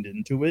leaned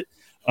into it.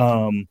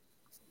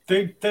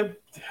 They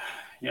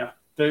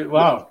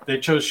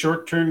chose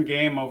short-term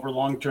game over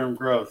long-term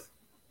growth.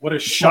 What a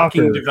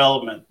shocking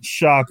development.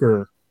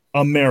 Shocker.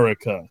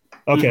 America.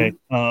 Okay.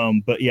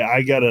 But yeah,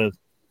 I gotta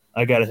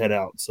head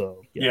out.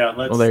 So yeah,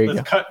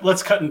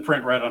 let's cut and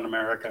print right on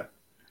America.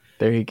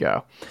 There you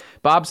go.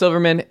 Bob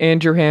Silverman,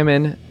 Andrew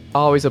Hammond,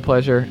 always a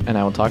pleasure, and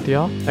I will talk to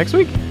y'all next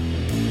week.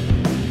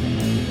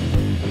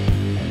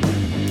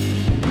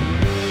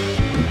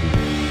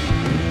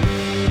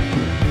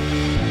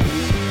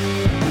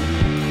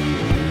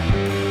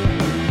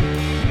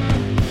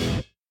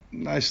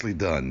 Nicely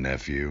done,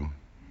 nephew.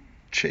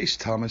 Chase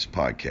Thomas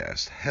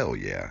Podcast. Hell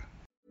yeah.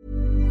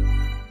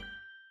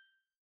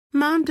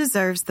 Mom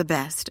deserves the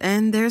best,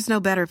 and there's no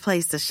better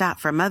place to shop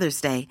for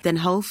Mother's Day than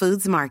Whole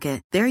Foods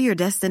Market. They're your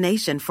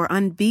destination for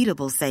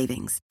unbeatable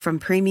savings, from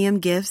premium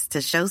gifts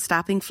to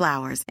show-stopping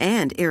flowers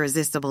and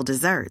irresistible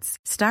desserts.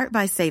 Start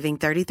by saving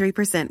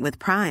 33% with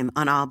Prime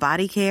on all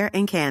body care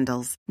and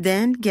candles.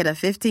 Then get a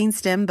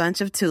 15-stem bunch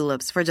of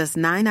tulips for just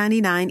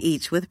 $9.99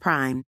 each with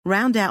Prime.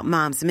 Round out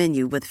Mom's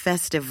menu with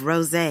festive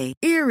rosé,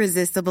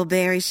 irresistible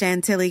berry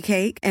chantilly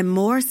cake, and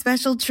more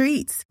special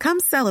treats. Come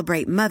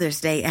celebrate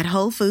Mother's Day at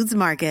Whole Foods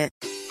Market.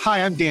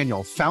 Hi, I'm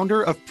Daniel,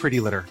 founder of Pretty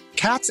Litter.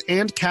 Cats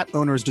and cat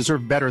owners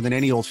deserve better than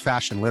any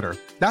old-fashioned litter.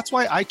 That's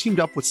why I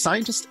teamed up with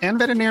scientists and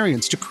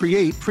veterinarians to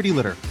create Pretty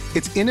Litter.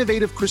 Its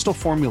innovative crystal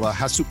formula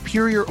has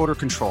superior odor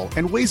control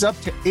and weighs up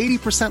to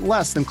 80%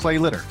 less than clay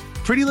litter.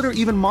 Pretty Litter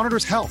even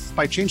monitors health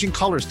by changing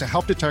colors to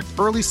help detect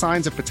early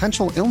signs of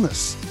potential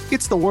illness.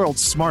 It's the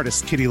world's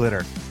smartest kitty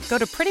litter. Go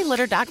to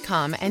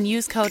prettylitter.com and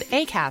use code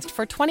ACAST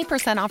for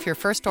 20% off your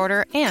first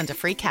order and a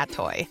free cat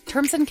toy.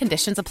 Terms and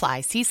conditions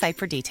apply. See site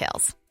for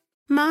details.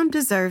 Mom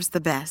deserves the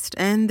best,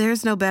 and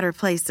there's no better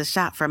place to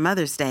shop for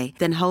Mother's Day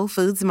than Whole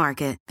Foods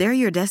Market. They're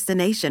your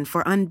destination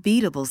for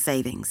unbeatable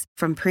savings,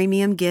 from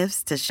premium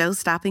gifts to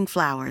show-stopping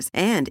flowers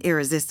and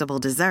irresistible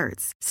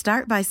desserts.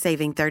 Start by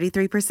saving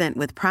 33%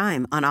 with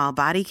Prime on all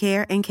body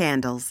care and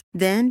candles.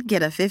 Then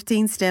get a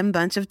 15-stem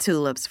bunch of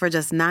tulips for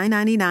just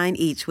 $9.99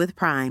 each with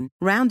Prime.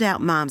 Round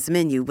out Mom's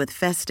menu with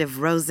festive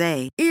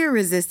rosé,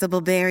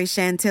 irresistible berry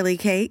chantilly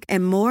cake,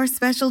 and more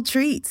special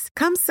treats.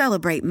 Come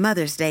celebrate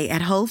Mother's Day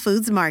at Whole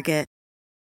Foods Market.